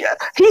said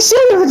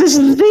this is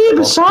the name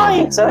of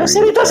science." And I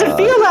said it doesn't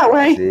feel that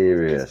way.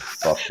 Serious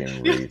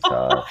fucking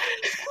retard.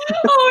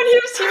 Oh, and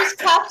here's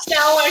Caps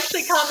now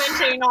actually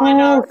commenting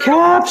on.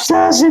 Caps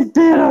hasn't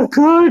been a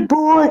good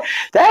boy.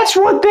 That's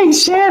one thing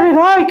Sam and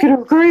I could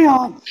agree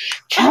on.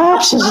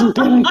 Caps hasn't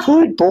been a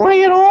good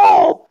boy at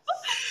all.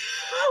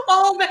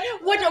 Oh man,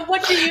 what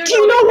do you know? Do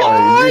you know why?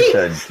 Why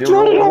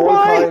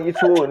can't you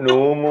talk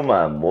normal,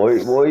 man? Why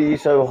are you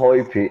so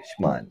high pitched,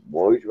 man?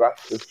 Why do you have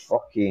to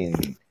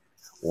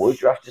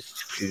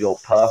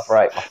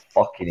perforate my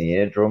fucking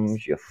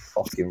eardrums, you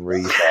fucking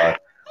retard?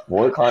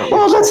 Why can't you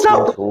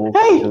talk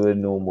to a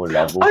normal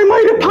level? I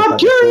might have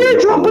popped your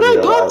eardrum, but I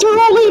popped your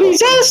old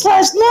lady's ass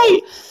last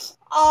night.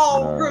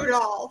 Oh,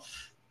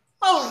 Rudolph.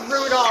 Oh,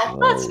 Rudolph.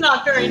 That's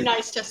not very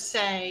nice to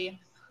say.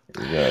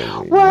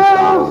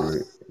 Well,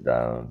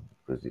 down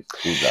because it's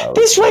too loud.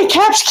 This way,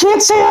 Caps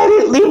can't say I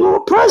didn't leave him a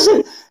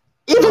present,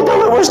 even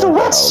though it was the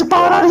wet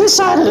spot on his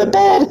side of the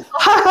bed.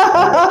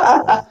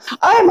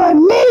 I'm a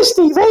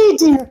nasty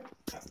reindeer.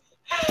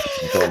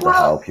 I'm trying to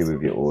help you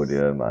with your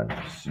audio, man.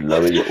 Just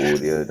lower your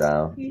audio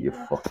down. You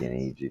fucking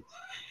idiot.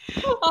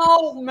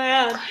 Oh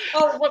man!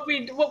 Oh, what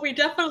we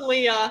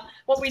definitely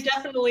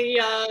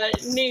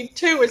need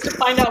too is to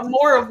find out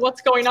more of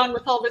what's going on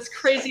with all this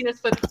craziness.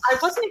 But I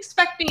wasn't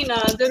expecting there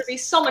to be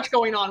so much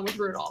going on with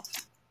Rudolph.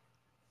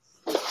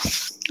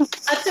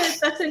 That's it.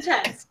 That's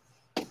intense.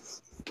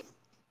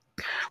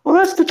 Well,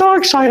 that's the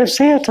dark side of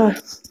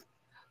Santa.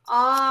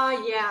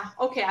 Yeah.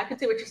 Okay, I can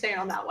see what you're saying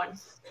on that one.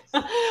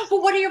 But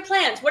what are your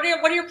plans? What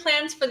are your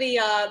plans for the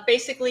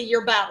basically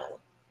your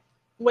battle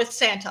with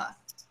Santa?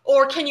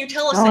 Or can you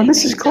tell us anything?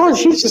 This is cool.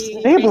 She's just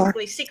an enabler.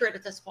 Basically secret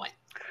at this point.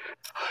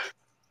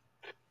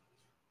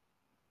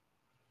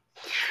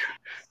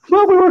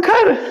 Well, we were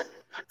kind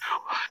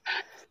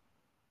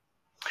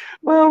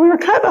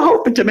of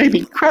hoping to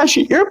maybe crash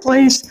at your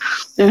place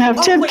and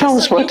have Tim tell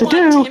us what to do.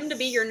 You want Tim to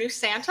be your new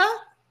Santa?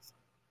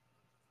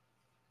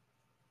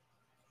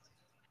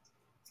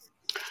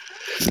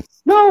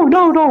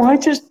 No.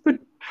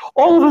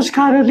 All of us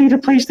kind of need a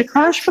place to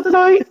crash for the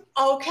night.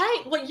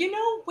 Okay. Well,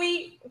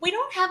 we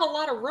don't have a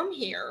lot of room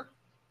here.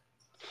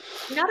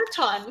 Not a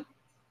ton.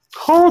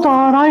 Hold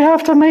on, I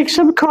have to make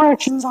some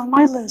corrections on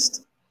my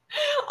list.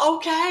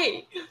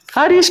 Okay.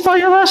 How do you spell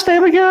your last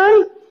name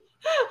again?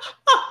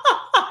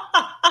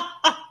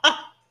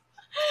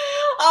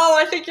 Oh,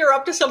 I think you're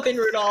up to something,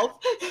 Rudolph.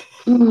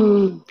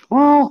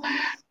 Well,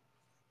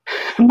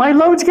 my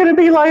load's going to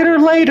be lighter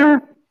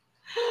later.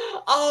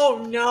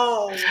 Oh,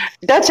 no.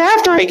 That's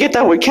after I get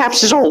done with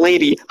Caps' old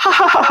lady.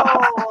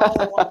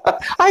 Oh.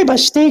 I'm a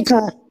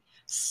stinker.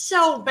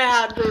 So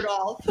bad,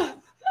 Rudolph.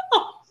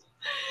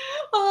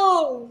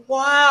 Oh,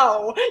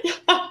 wow.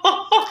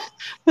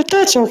 But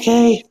that's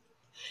okay.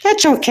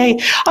 That's okay.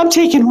 I'm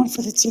taking one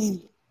for the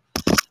team.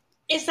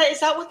 Is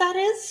that what that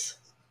is?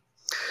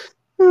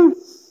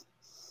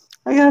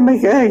 I gotta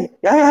make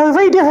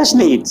reindeer has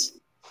needs.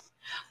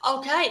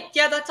 Okay,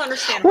 yeah, that's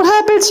understandable.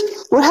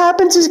 What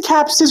happens is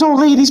Caps' old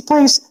lady's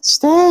place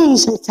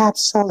stays at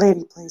Caps' old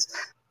lady place.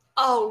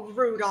 Oh,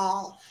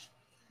 Rudolph.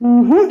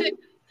 Mm-hmm.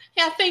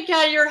 Yeah, I think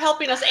you're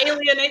helping us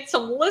alienate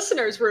some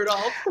listeners,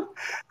 Rudolph.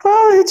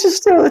 Well, it's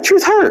just, the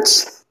truth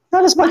hurts.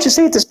 Not as much as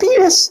Santa's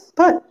penis,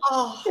 but,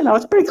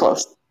 it's pretty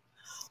close.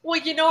 Well,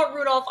 you know what,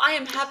 Rudolph? I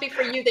am happy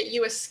for you that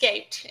you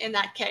escaped in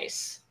that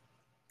case.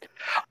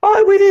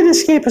 Oh, we didn't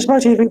escape as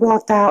much as we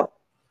walked out.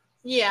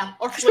 Yeah.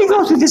 We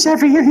go through this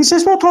every year. He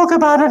says, we'll talk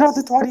about it on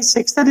the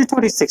 26th, and the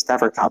 26th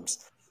never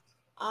comes.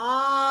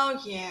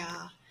 Oh,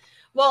 yeah.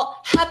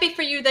 Well, happy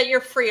for you that you're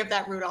free of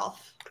that,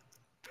 Rudolph.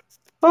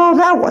 Oh,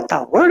 now what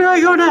though? Where do I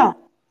go now?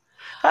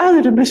 I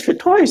live in Misfit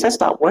Toys. That's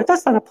not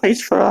a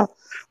place for a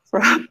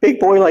big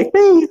boy like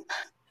me.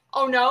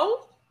 Oh,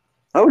 no?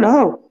 Oh,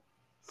 no.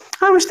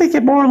 I was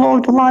thinking more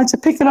along the lines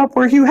of picking up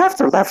where Hugh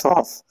Hefner left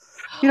off.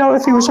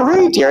 If he was a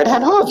reindeer, it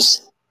had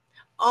hooves.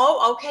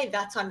 Oh, okay,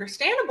 that's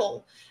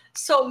understandable.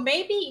 So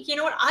maybe, you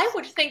know what, I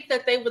would think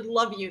that they would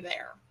love you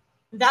there.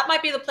 That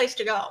might be the place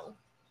to go.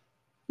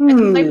 It's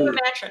a Playboy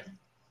Mansion.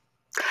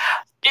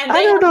 And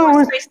they have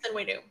more space than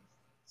we do.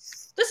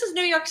 This is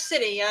New York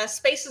City.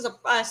 Space is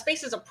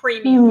a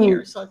premium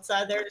here, so it's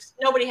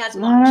nobody has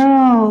much.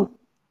 Wow.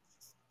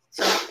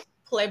 So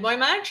Playboy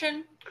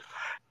Mansion.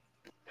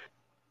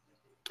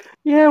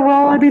 Yeah,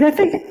 well, I mean, I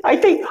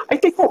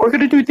think what we're going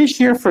to do this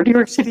year for New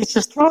York City is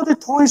just throw the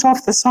toys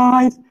off the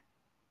side.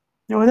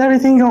 With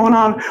everything going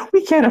on,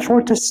 we can't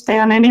afford to stay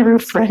on any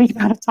roof for any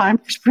amount of time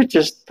because we're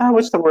just,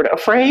 what's the word,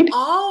 afraid?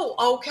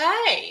 Oh,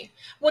 okay.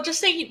 Well, just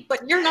say,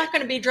 but you're not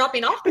going to be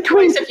dropping off the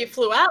toys if you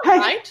flew out,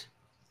 right?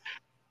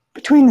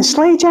 Between the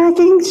sleigh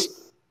jackings.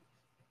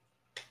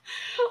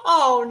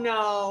 Oh,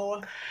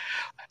 no.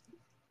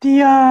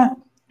 The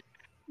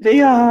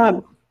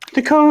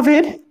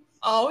COVID.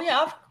 Oh,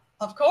 yeah.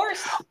 Of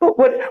course. But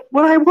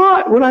what I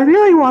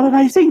really want, and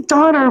I think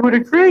Donner would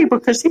agree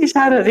because he's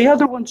had the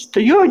other ones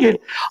to Union.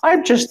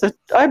 I'm just a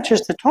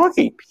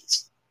talking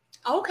piece.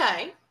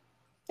 Okay.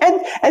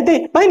 And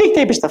my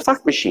nickname is the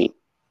fuck machine.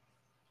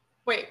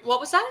 Wait, what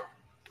was that?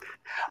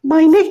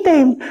 My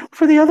nickname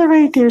for the other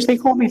reindeers, they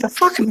call me the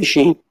fuck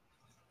machine.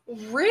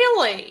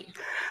 Really?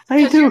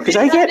 I do because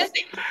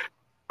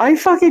I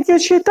fucking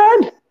get shit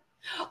done.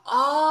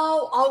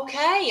 Oh,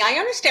 okay. I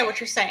understand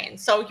what you're saying.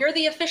 So you're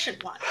the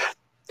efficient one.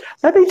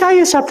 Let me tell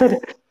you something.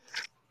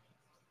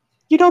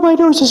 My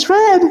nose is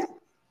red.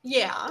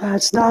 Yeah.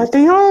 That's not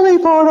the only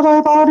part of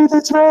my body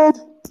that's red.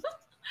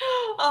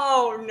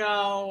 Oh,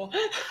 no.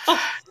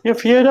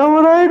 If you know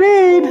what I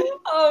mean.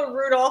 Oh,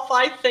 Rudolph,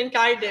 I think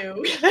I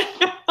do.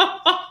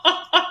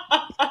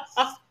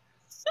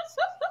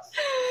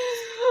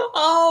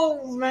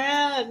 Oh,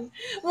 man.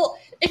 Well,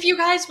 if you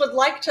guys would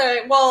like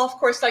to, well, of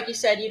course, like you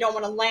said, you don't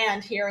want to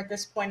land here at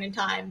this point in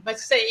time. But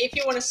say, if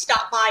you want to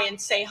stop by and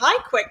say hi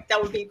quick,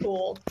 that would be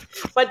cool.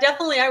 But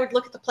definitely, I would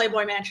look at the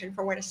Playboy Mansion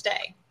for where to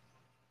stay.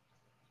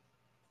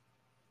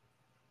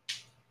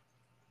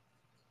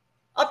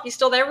 Oh, you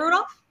still there,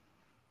 Rudolph?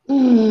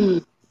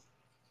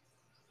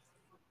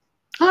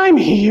 I'm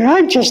here.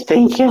 I'm just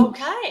thinking.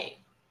 Okay.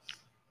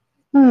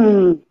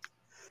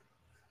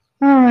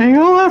 All right,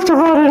 you'll have to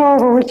run it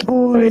over with the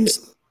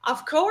boys.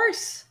 Of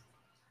course.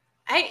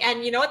 Hey,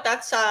 and you know what?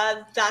 That's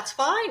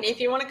fine. If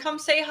you want to come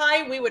say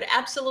hi, we would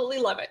absolutely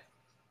love it.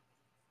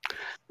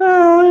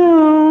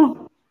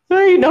 Oh,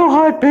 there ain't no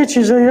hot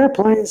bitches at your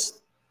place,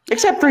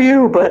 except for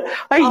you. But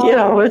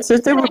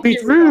it would be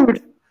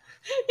rude.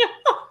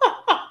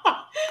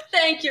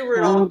 Thank you,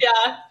 Rudolph. Yeah,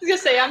 I was gonna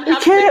say I'm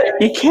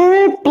happy. You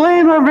can't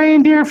blame a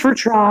reindeer for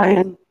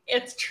trying.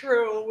 It's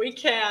true, we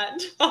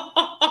can't.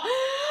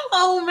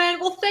 Oh man,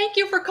 well, thank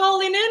you for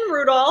calling in,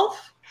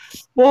 Rudolph.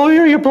 Well,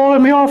 you're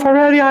blowing me off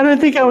already. I didn't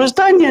think I was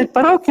done yet,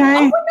 but okay.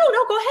 Oh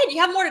no, go ahead. You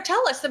have more to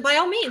tell us. Then by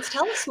all means,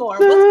 tell us more.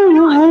 What's going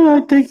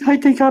on? I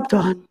think I'm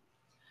done.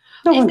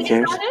 No one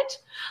cares. Is that it?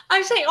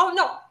 I'm saying, oh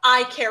no,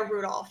 I care,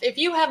 Rudolph. If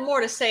you have more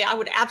to say, I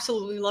would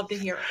absolutely love to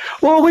hear it.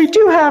 Well, we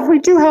do have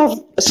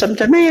some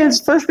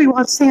demands. First, we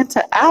want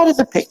Santa out of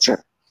the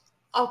picture.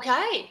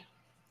 Okay.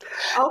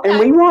 And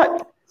we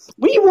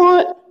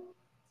want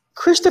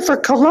Christopher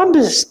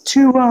Columbus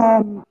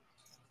to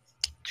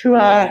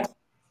to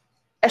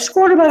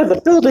escort him out of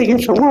the building,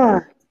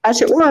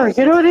 as it were.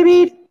 You know what I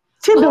mean?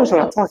 Tim knows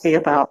what I'm talking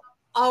about.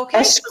 Okay.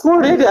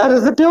 Escorted out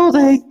of the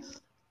building.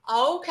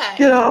 Okay.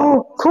 You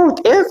know,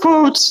 air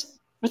quotes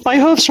with my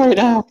hoofs right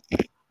now.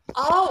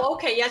 Oh,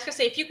 okay. Yeah, I was gonna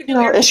say if you could do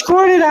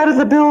escorted out of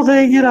the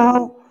building.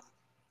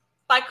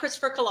 By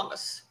Christopher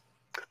Columbus.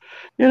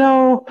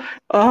 But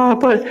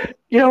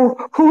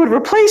who would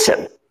replace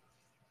him?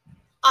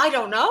 I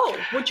don't know.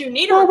 Would you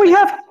need? Well, we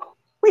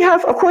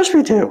have. Of course,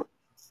 we do,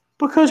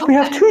 because we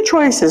have two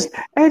choices,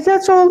 and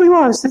that's all we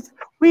want.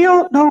 We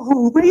don't know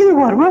who, but either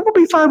one. We'll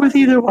be fine with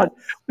either one.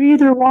 We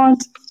either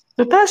want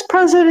the best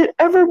president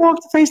ever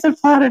walked the face of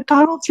the planet,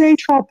 Donald J.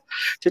 Trump,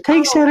 to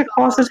take Santa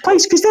Claus's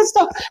place, because that's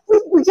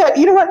we got.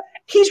 You know what?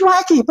 He's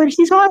wacky, but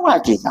he's our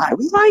wacky guy.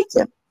 We like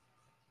him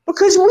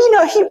because we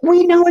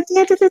know at the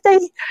end of the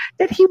day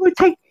that he would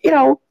take. He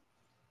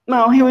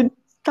would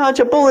dodge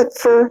a bullet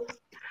for.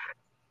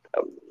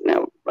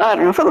 I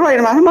don't know, for the right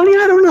amount of money.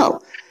 I don't know,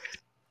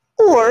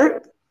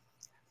 or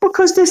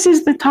because this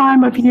is the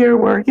time of year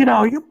where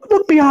you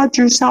look beyond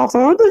yourself.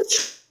 Oh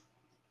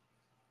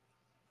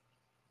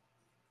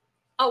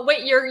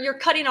wait, you're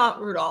cutting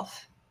out,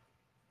 Rudolph.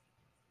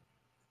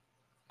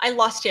 I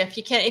lost you. If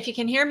you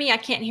can hear me, I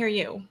can't hear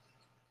you.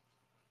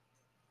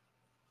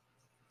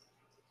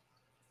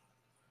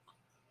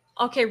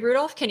 Okay,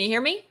 Rudolph, can you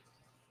hear me?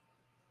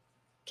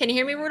 Can you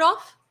hear me,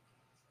 Rudolph?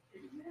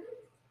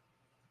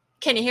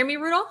 Can you hear me,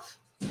 Rudolph?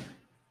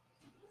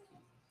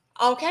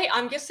 Okay,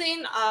 I'm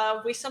guessing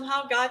we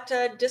somehow got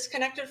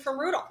disconnected from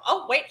Rudolph.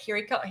 Oh wait, here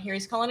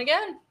he's calling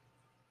again.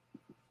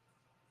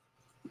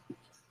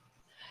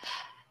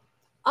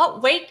 Oh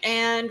wait,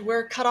 and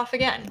we're cut off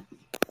again.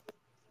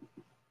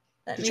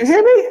 Did you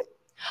hear me?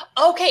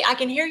 Okay, I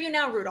can hear you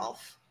now,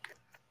 Rudolph.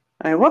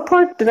 What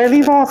part did I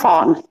leave off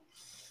on?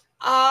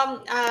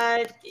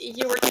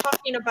 You were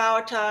talking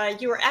about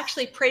you were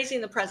actually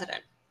praising the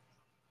president.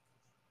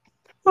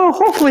 Well,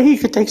 hopefully he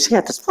could take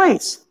Santa's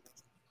place.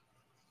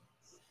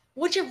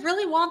 Would you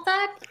really want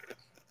that?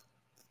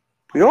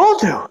 We all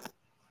do.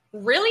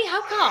 Really?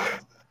 How come?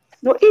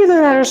 No, either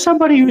that or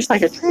somebody who's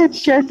like a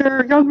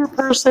transgender, younger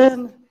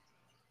person.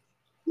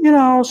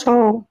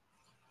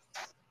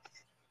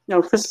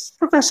 Because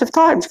progressive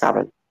time's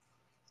coming.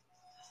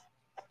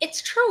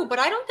 It's true, but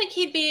I don't think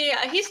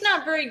he's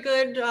not very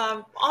good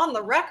on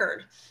the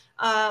record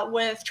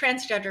with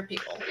transgender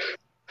people.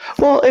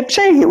 Well, I'm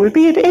saying it would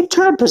be an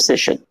interim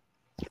position.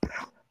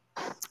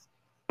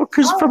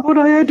 Because from what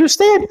I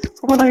understand,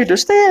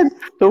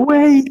 the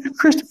way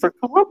Christopher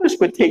Columbus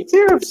would take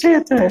care of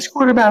Santa,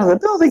 escort him out of the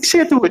building,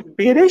 Santa wouldn't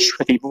be an issue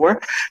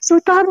anymore. So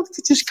Donald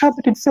could just come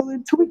in and fill in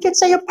until we get,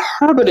 say, a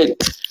permanent,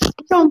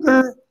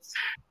 younger,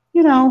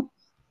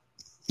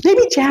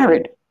 maybe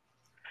Jared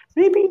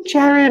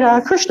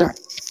Kushner.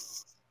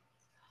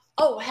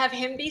 Oh, have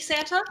him be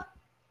Santa?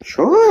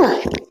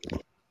 Sure.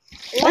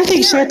 I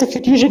think Santa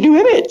could use a new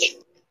image.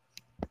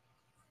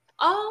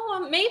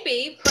 Oh,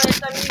 maybe,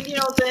 but I mean,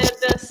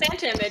 the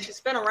Santa image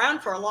has been around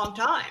for a long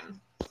time.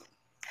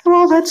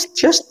 Well, that's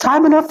just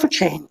time enough for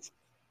change.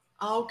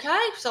 Okay,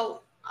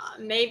 so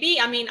maybe.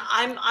 I mean,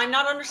 I'm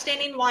not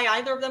understanding why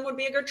either of them would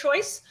be a good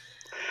choice.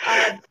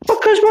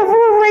 Because we're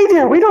right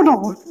there. We don't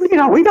know.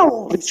 We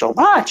don't so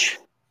much.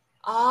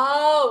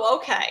 Oh,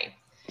 okay.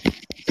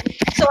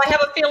 So I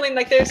have a feeling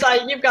like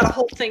you've got a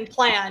whole thing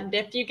planned.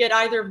 If you get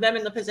either of them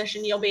in the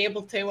position, you'll be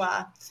able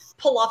to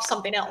pull off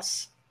something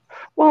else.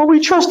 Well, we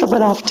trust him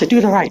enough to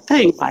do the right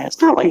thing by us,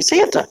 not like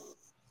Santa.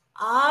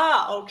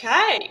 Ah,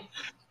 okay.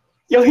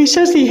 He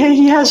says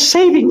he has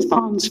savings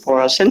bonds for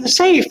us in the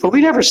safe, but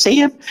we never see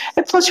him.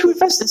 And plus, who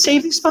invested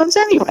savings bonds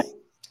anyway?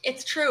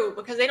 It's true,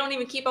 because they don't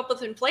even keep up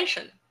with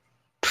inflation.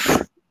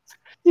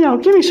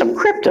 Give me some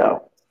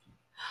crypto.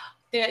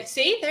 Yeah,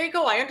 see, there you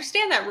go. I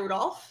understand that,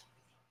 Rudolph.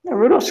 Yeah,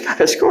 Rudolph's got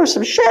to score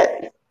some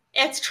shit.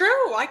 It's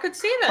true. I could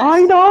see this.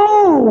 I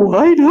know.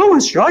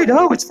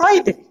 It's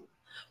frightening.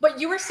 But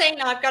you were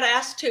saying, I've got to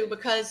ask too,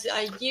 because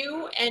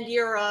you and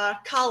your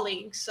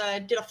colleagues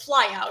did a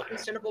fly out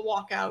instead of a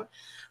walkout.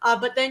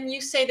 But then you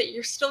say that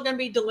you're still going to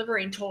be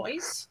delivering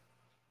toys.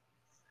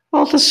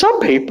 Well, to some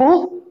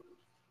people.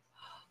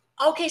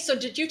 Okay, so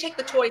did you take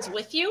the toys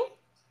with you?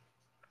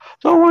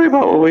 Don't worry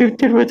about what we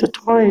did with the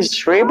toys,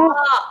 Schwabel.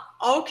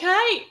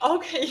 Okay,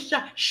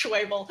 yeah,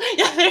 Schwabel.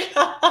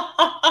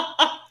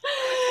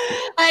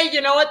 Hey,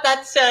 you know what?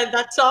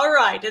 That's all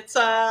right. It's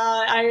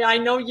I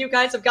know you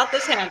guys have got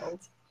this handled.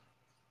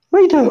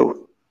 We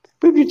do.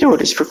 We've been doing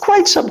this for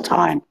quite some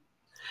time.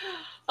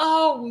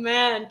 Oh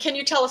man, can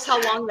you tell us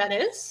how long that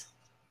is?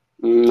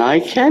 I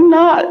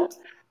cannot.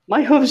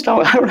 I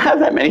don't have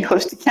that many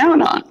hooves to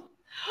count on.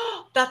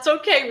 That's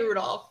okay,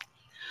 Rudolph.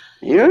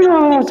 You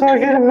know what I'm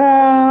talking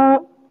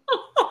about.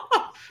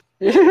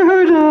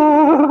 You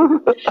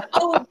know.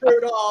 Oh,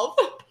 Rudolph.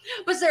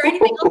 Was there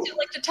anything else you'd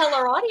like to tell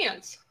our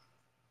audience?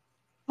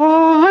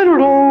 I don't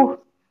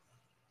know.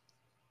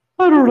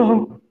 I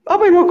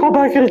mean, we'll go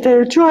back in a day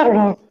or two. I don't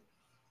know.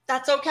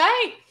 That's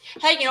okay.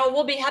 Hey,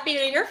 we'll be happy to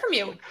hear from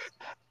you.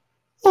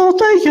 Oh,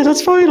 thank you.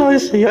 That's very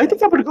nice of you. I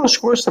think I'm going to go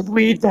score some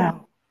weed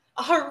now.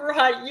 All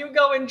right, you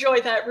go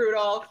enjoy that,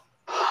 Rudolph.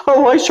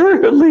 Oh, I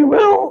certainly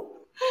will.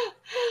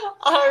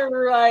 All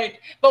right,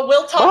 but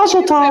we'll talk.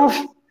 Mazel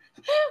tov.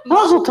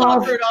 Mazel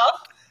tov,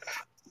 Rudolph.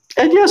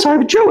 And yes,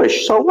 I'm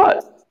Jewish, so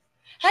what?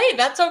 Hey,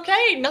 that's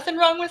okay. Nothing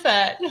wrong with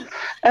that.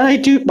 And I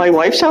do. My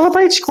wife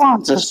celebrates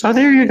Kwanzaa, so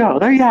there you go.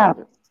 There you have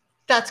it.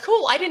 That's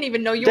cool. I didn't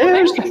even know you were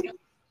married.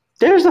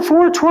 There's the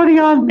 420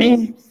 on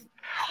me.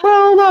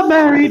 Well, not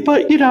married,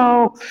 but we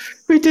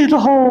did the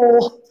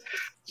whole,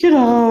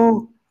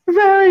 we're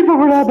married, but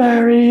we're not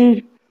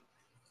married.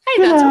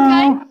 Hey, that's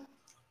okay.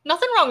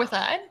 Nothing wrong with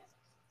that.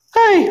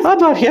 Hey, I'm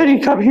not here. I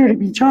didn't come here to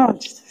be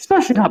judged,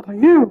 especially not by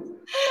you.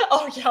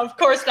 Oh yeah, of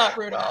course not,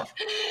 Rudolph.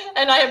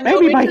 And I have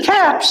maybe by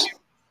Caps.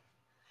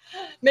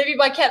 Maybe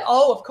by Cat.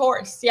 Oh, of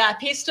course. Yeah,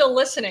 he's still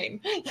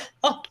listening.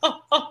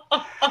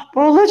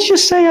 Well, let's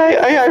just say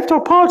I have to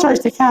apologize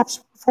to Caps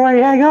before I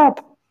hang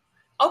up.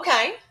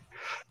 Okay.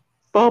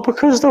 Well,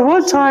 because the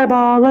one time,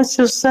 let's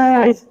just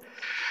say it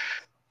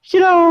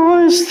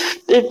was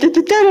at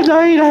the dead of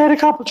night. I had a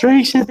couple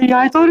drinks in me.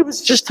 I thought it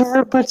was just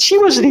her, but she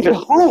wasn't even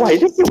home. I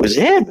think it was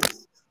him.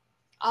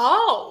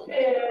 Oh.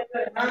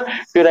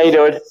 Good, how you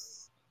doing?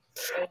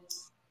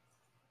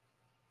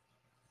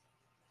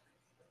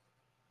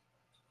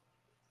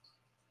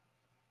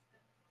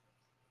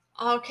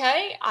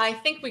 Okay, I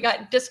think we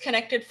got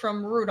disconnected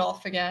from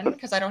Rudolph again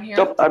because I don't hear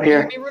him. I'm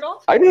here. Can you hear me,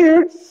 Rudolph? I'm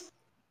here.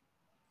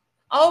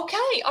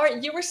 Okay, all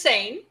right. You were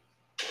saying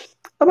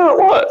about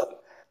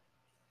what?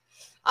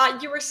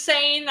 You were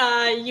saying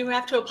you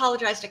have to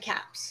apologize to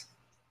Caps.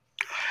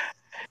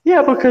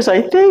 Yeah, because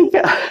I think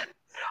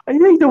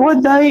the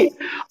one night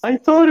I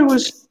thought it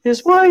was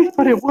his wife,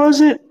 but it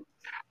wasn't.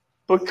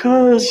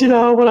 Because when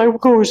I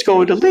was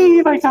going to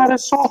leave, I kind of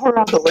saw her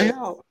on the way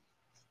out.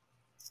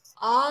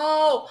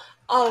 Oh,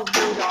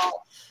 Rudolph.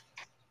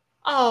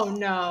 Oh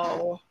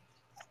no,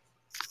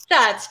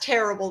 that's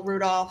terrible,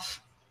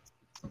 Rudolph.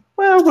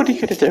 Well, what are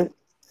you gonna do?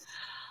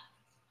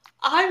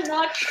 I'm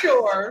not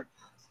sure.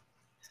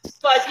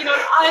 But,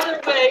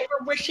 either way,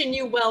 we're wishing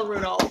you well,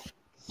 Rudolph.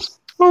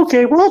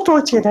 Okay, we'll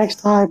talk to you next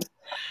time.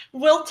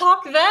 We'll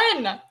talk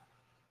then.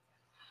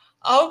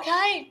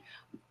 Okay.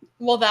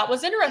 Well, that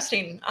was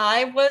interesting.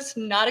 I was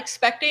not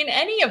expecting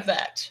any of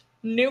that.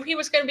 Knew he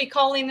was going to be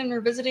calling and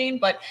revisiting,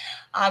 but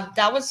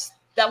that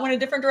went a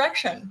different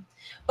direction.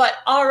 But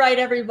all right,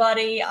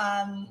 everybody.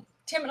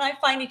 Tim and I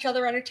find each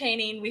other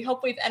entertaining. We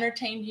hope we've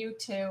entertained you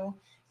too.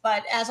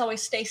 But as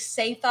always, stay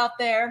safe out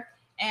there.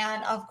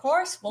 And of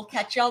course, we'll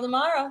catch y'all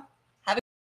tomorrow.